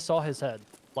head. I saw his head.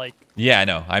 Like, Yeah, I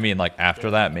know. I mean, like after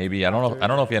Yeah. that, maybe. I don't know. After I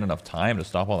don't know if he that. had enough time to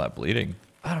stop all that bleeding.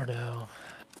 I don't know.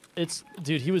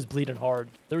 Dude, he was bleeding hard.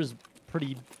 There was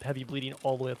pretty heavy bleeding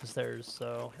all the way up the stairs,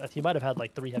 so he might have had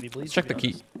like 3 heavy bleeds. Let's check to the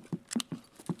be key.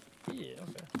 honest. Yeah,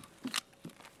 okay.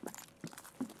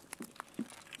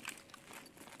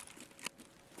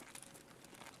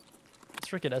 This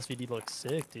freaking SVD looks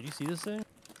sick. Did you see this thing?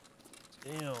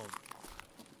 Damn.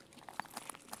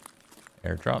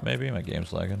 Airdrop maybe? My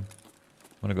game's lagging.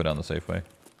 I'm gonna go down the safe way.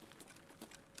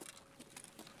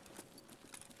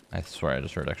 I swear I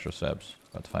just heard extra steps.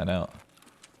 About to find out.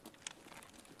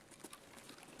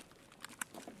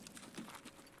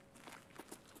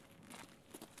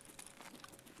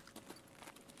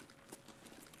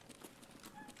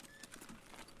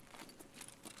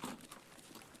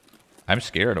 I'm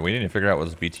scared. We need to figure out what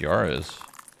this BTR is.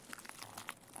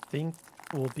 Think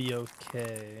we'll be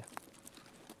okay.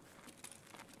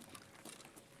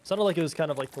 Sounded like it was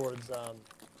kind of like towards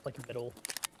like middle.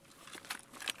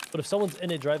 But if someone's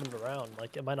in it driving it around,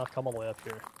 like it might not come all the way up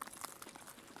here.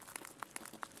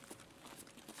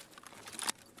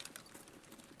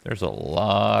 There's a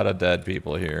lot of dead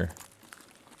people here.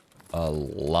 A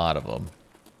lot of them.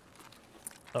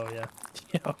 Oh yeah.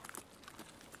 Yeah.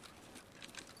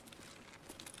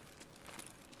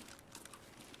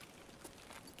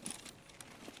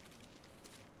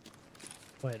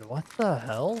 Wait, what the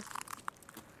hell?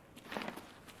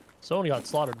 Someone got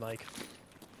slaughtered, Mike.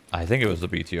 I think it was the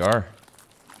BTR.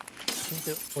 I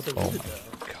think what they Oh looted my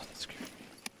though. god, that's scary.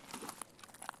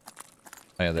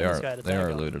 Oh, yeah, they This guy had are. a They tag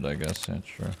are on. looted, I guess. Yeah,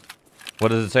 true. What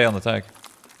does it say on the tag?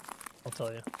 I'll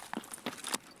tell you.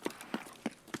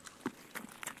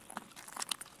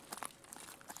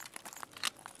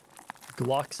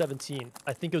 Glock 17.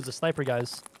 I think it was the sniper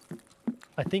guys.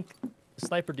 I think the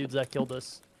sniper dudes that killed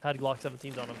us had Glock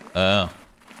 17s on them. Oh.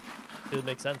 It would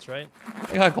make sense, right?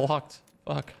 I got glocked.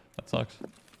 Fuck. That sucks.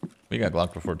 We got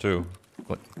glocked before, too.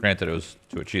 Granted, it was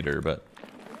to a cheater, but...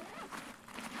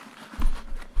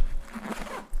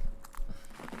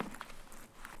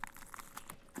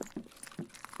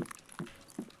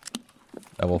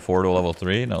 Level 4 to a level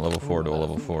 3? No, level 4 to a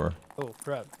level 4. Oh,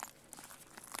 crap.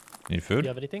 Need Do food? you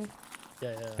have anything?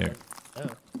 Yeah, yeah. Here. Yeah.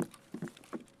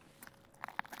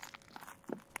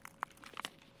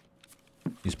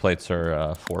 These plates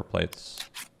are 4 plates.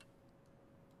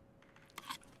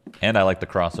 And I like the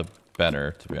cross-up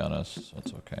better, to be honest. So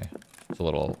it's okay. It's a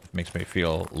little... makes me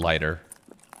feel lighter.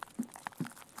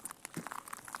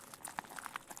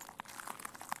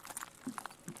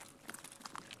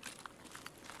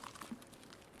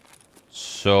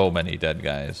 So many dead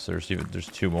guys. There's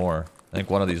 2 more. I think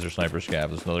one of these are sniper scavs.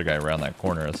 There's another guy around that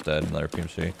corner that's dead. Another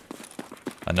PMC.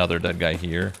 Another dead guy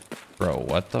here. Bro,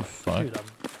 what the fuck? Dude,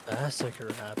 a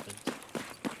massacre happened.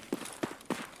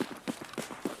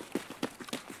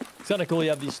 It's kind of cool you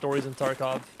have these stories in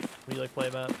Tarkov when you like play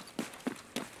a map.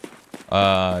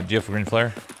 Do you have a green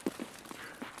flare?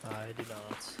 I do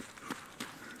not.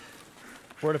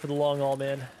 We're in it for the long haul,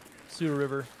 man. Suda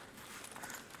River.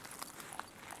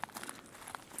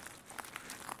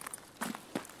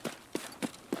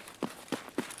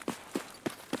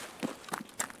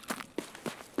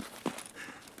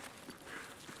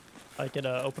 I can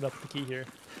open up the key here.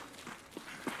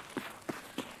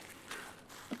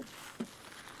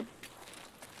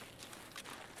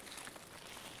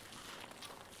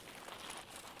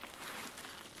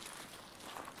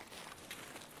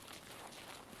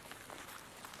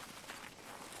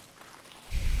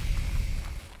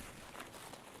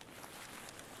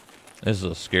 This is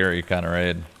a scary kind of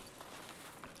raid.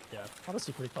 Yeah,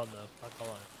 honestly pretty fun though, not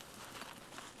gonna lie.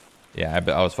 Yeah,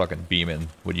 I was fucking beaming.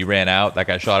 When you ran out, that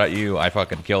guy shot at you. I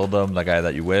fucking killed him. The guy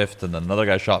that you whiffed, and then another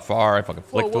guy shot far. I fucking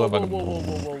flicked to him.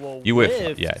 Whoa. You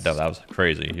whiffed. Yeah, that was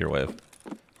crazy. Your whiff.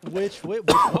 Which one?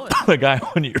 The guy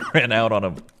when you ran out on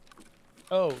him.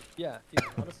 Oh, yeah. Dude,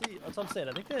 honestly, that's what I'm saying.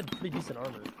 I think they had pretty decent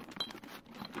armor.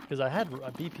 Because I had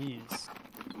BPs.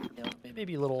 You know,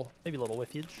 maybe a little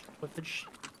whiffage. I think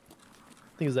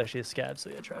it was actually a scab, so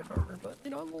yeah, track armor. But,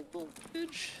 you know, a little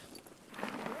whiffage.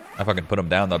 I fucking put him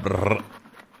down.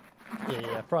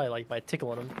 Yeah, probably like by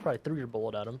tickling him. Probably threw your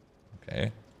bullet at him.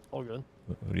 Okay. All good.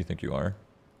 Who do you think you are?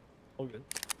 All good.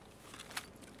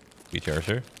 BTR,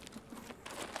 sir?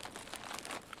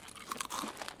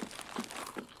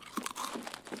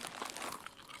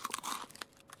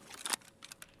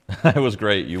 It was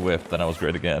great. You whiffed, then I was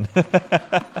great again. Is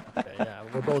Okay, yeah,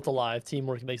 we're both alive.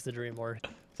 Teamwork makes the dream work.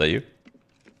 that you?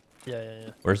 Yeah.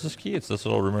 Where's this key? It's this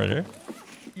little room right here.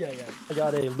 Yeah. I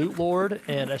got a Loot Lord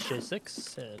and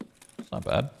SJ6. And It's not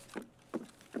bad.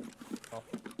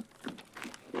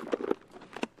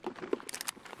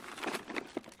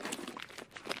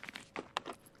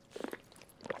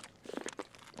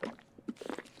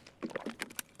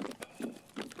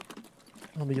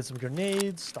 oh, Let me get some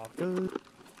grenades. Stock good.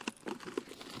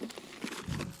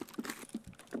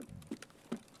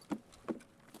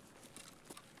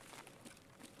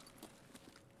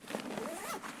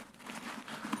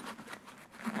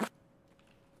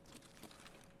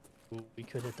 Ooh, we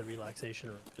could hit the relaxation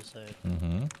room, just saying.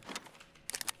 Mm-hmm.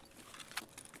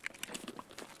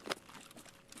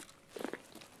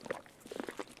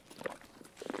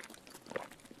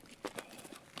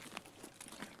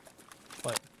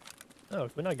 What? Oh,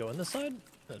 can we not go in this side?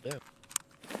 Oh, damn.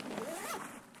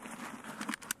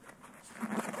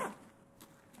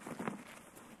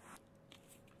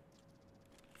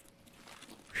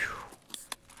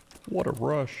 What a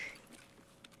rush.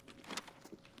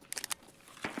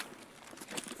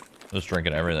 Just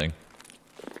drinking everything.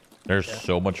 There's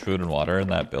so much food and water in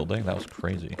that building. That was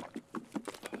crazy.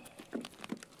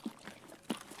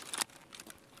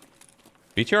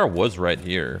 BTR was right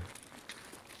here.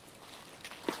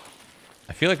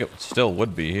 I feel like it still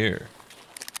would be here.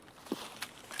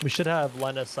 We should have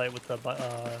line of sight with the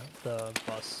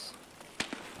bus.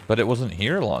 But it wasn't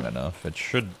here long enough. It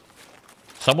should...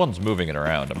 Someone's moving it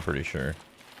around, I'm pretty sure.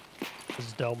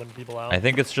 Just doming people out. I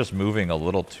think it's just moving a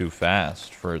little too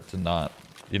fast for it to not,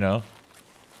 you know?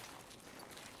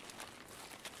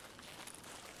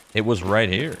 It was right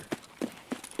here.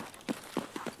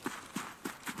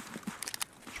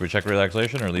 Should we check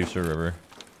relaxation or leave Sur River?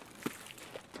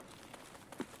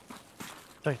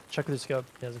 Check with the scope.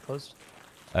 Yeah, is it closed?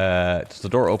 Does the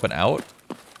door open out?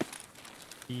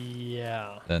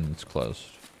 Yeah. Then it's closed.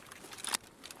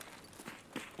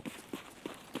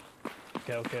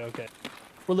 Okay.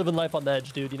 We're living life on the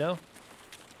edge, dude, you know?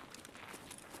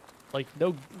 Like,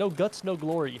 no guts, no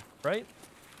glory, right?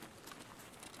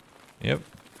 Yep.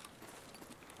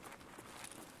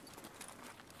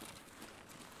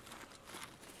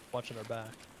 Watching our back.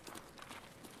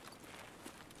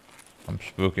 I'm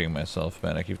spooking myself,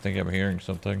 man. I keep thinking I'm hearing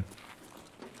something.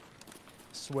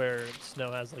 Swear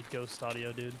Snow has, like, ghost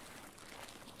audio, dude.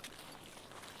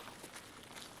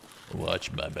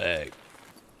 Watch my back.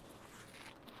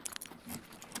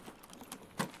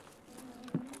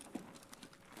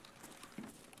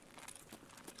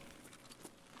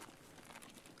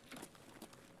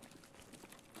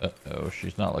 Uh-oh,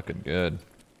 she's not looking good.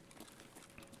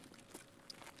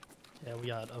 Yeah, we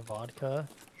got a vodka.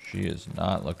 She is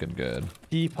not looking good.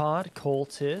 Teapot,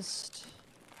 cultist.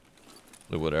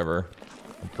 Whatever.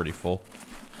 I'm pretty full.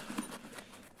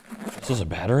 This is a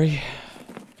battery?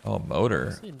 Oh, a motor.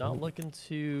 Honestly, not looking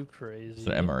too crazy.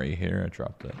 There's an MRE here. I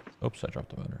dropped it. Oops, I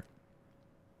dropped the motor.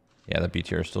 Yeah, the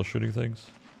BTR is still shooting things.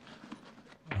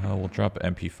 We'll drop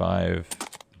MP5.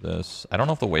 This. I don't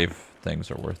know if the wave things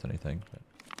are worth anything. But...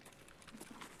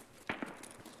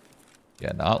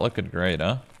 Yeah, not looking great,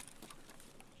 huh?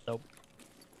 Nope.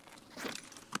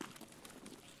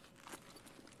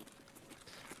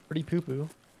 Pretty poo-poo.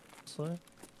 So.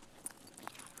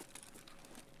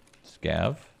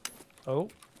 Scav. Oh,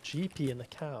 GP in the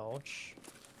couch.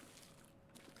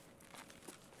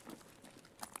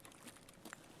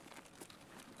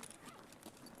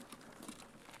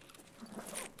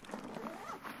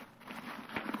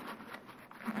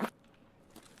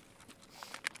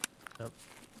 Yep.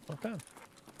 Okay.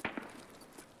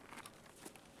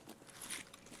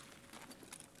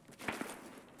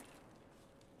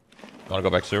 Want to go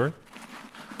back sewer?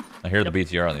 I hear the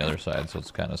BTR on the other side, so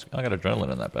it's kind of... I got adrenaline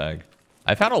in that bag.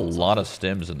 I found a lot of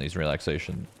stims in these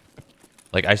relaxation.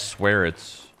 Like, I swear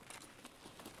it's...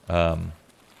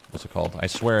 what's it called? I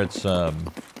swear it's,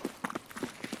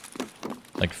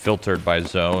 like, filtered by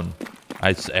zone.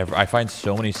 I find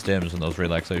so many stims in those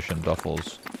relaxation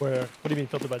duffels. Where? What do you mean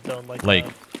filtered by zone?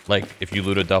 Like, if you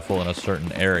loot a duffel in a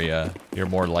certain area, you're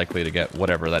more likely to get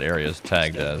whatever that area is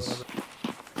tagged as.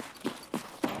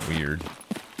 Weird.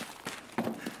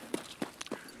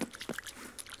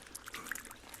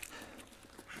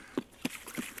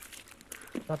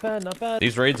 Not bad, not bad.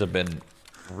 These raids have been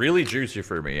really juicy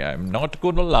for me. I'm not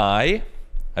gonna lie.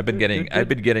 I've been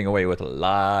getting away with a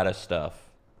lot of stuff.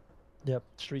 Yep,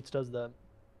 Streets does that.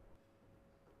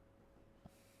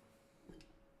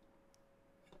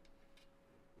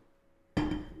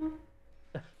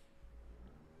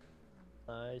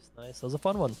 Nice. That was a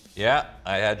fun one. Yeah,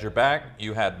 I had your back.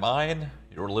 You had mine.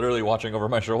 You were literally watching over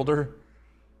my shoulder.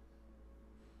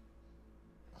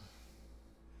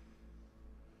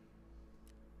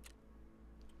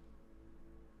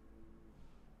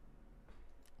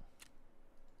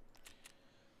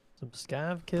 Some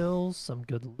scav kills, some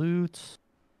good loot.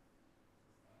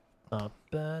 Not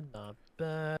bad, not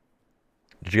bad.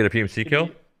 Did you get a PMC kill?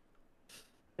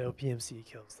 No PMC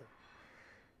kills them.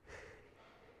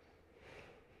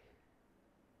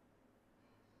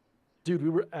 Dude, we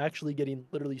were actually getting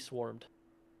literally swarmed.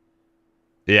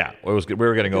 Yeah, it was good. We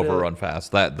were getting Could've- overrun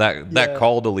fast. That Yeah,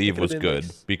 call to it leave could've was been, good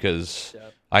like, because Yeah.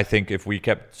 I think if we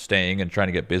kept staying and trying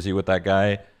to get busy with that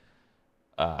guy,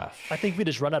 I think we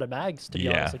just run out of mags, to be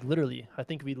Yeah. honest. Like, literally. I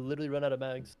think we literally run out of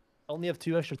mags. I only have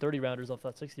 2 extra 30 rounders off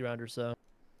that 60 rounder, so.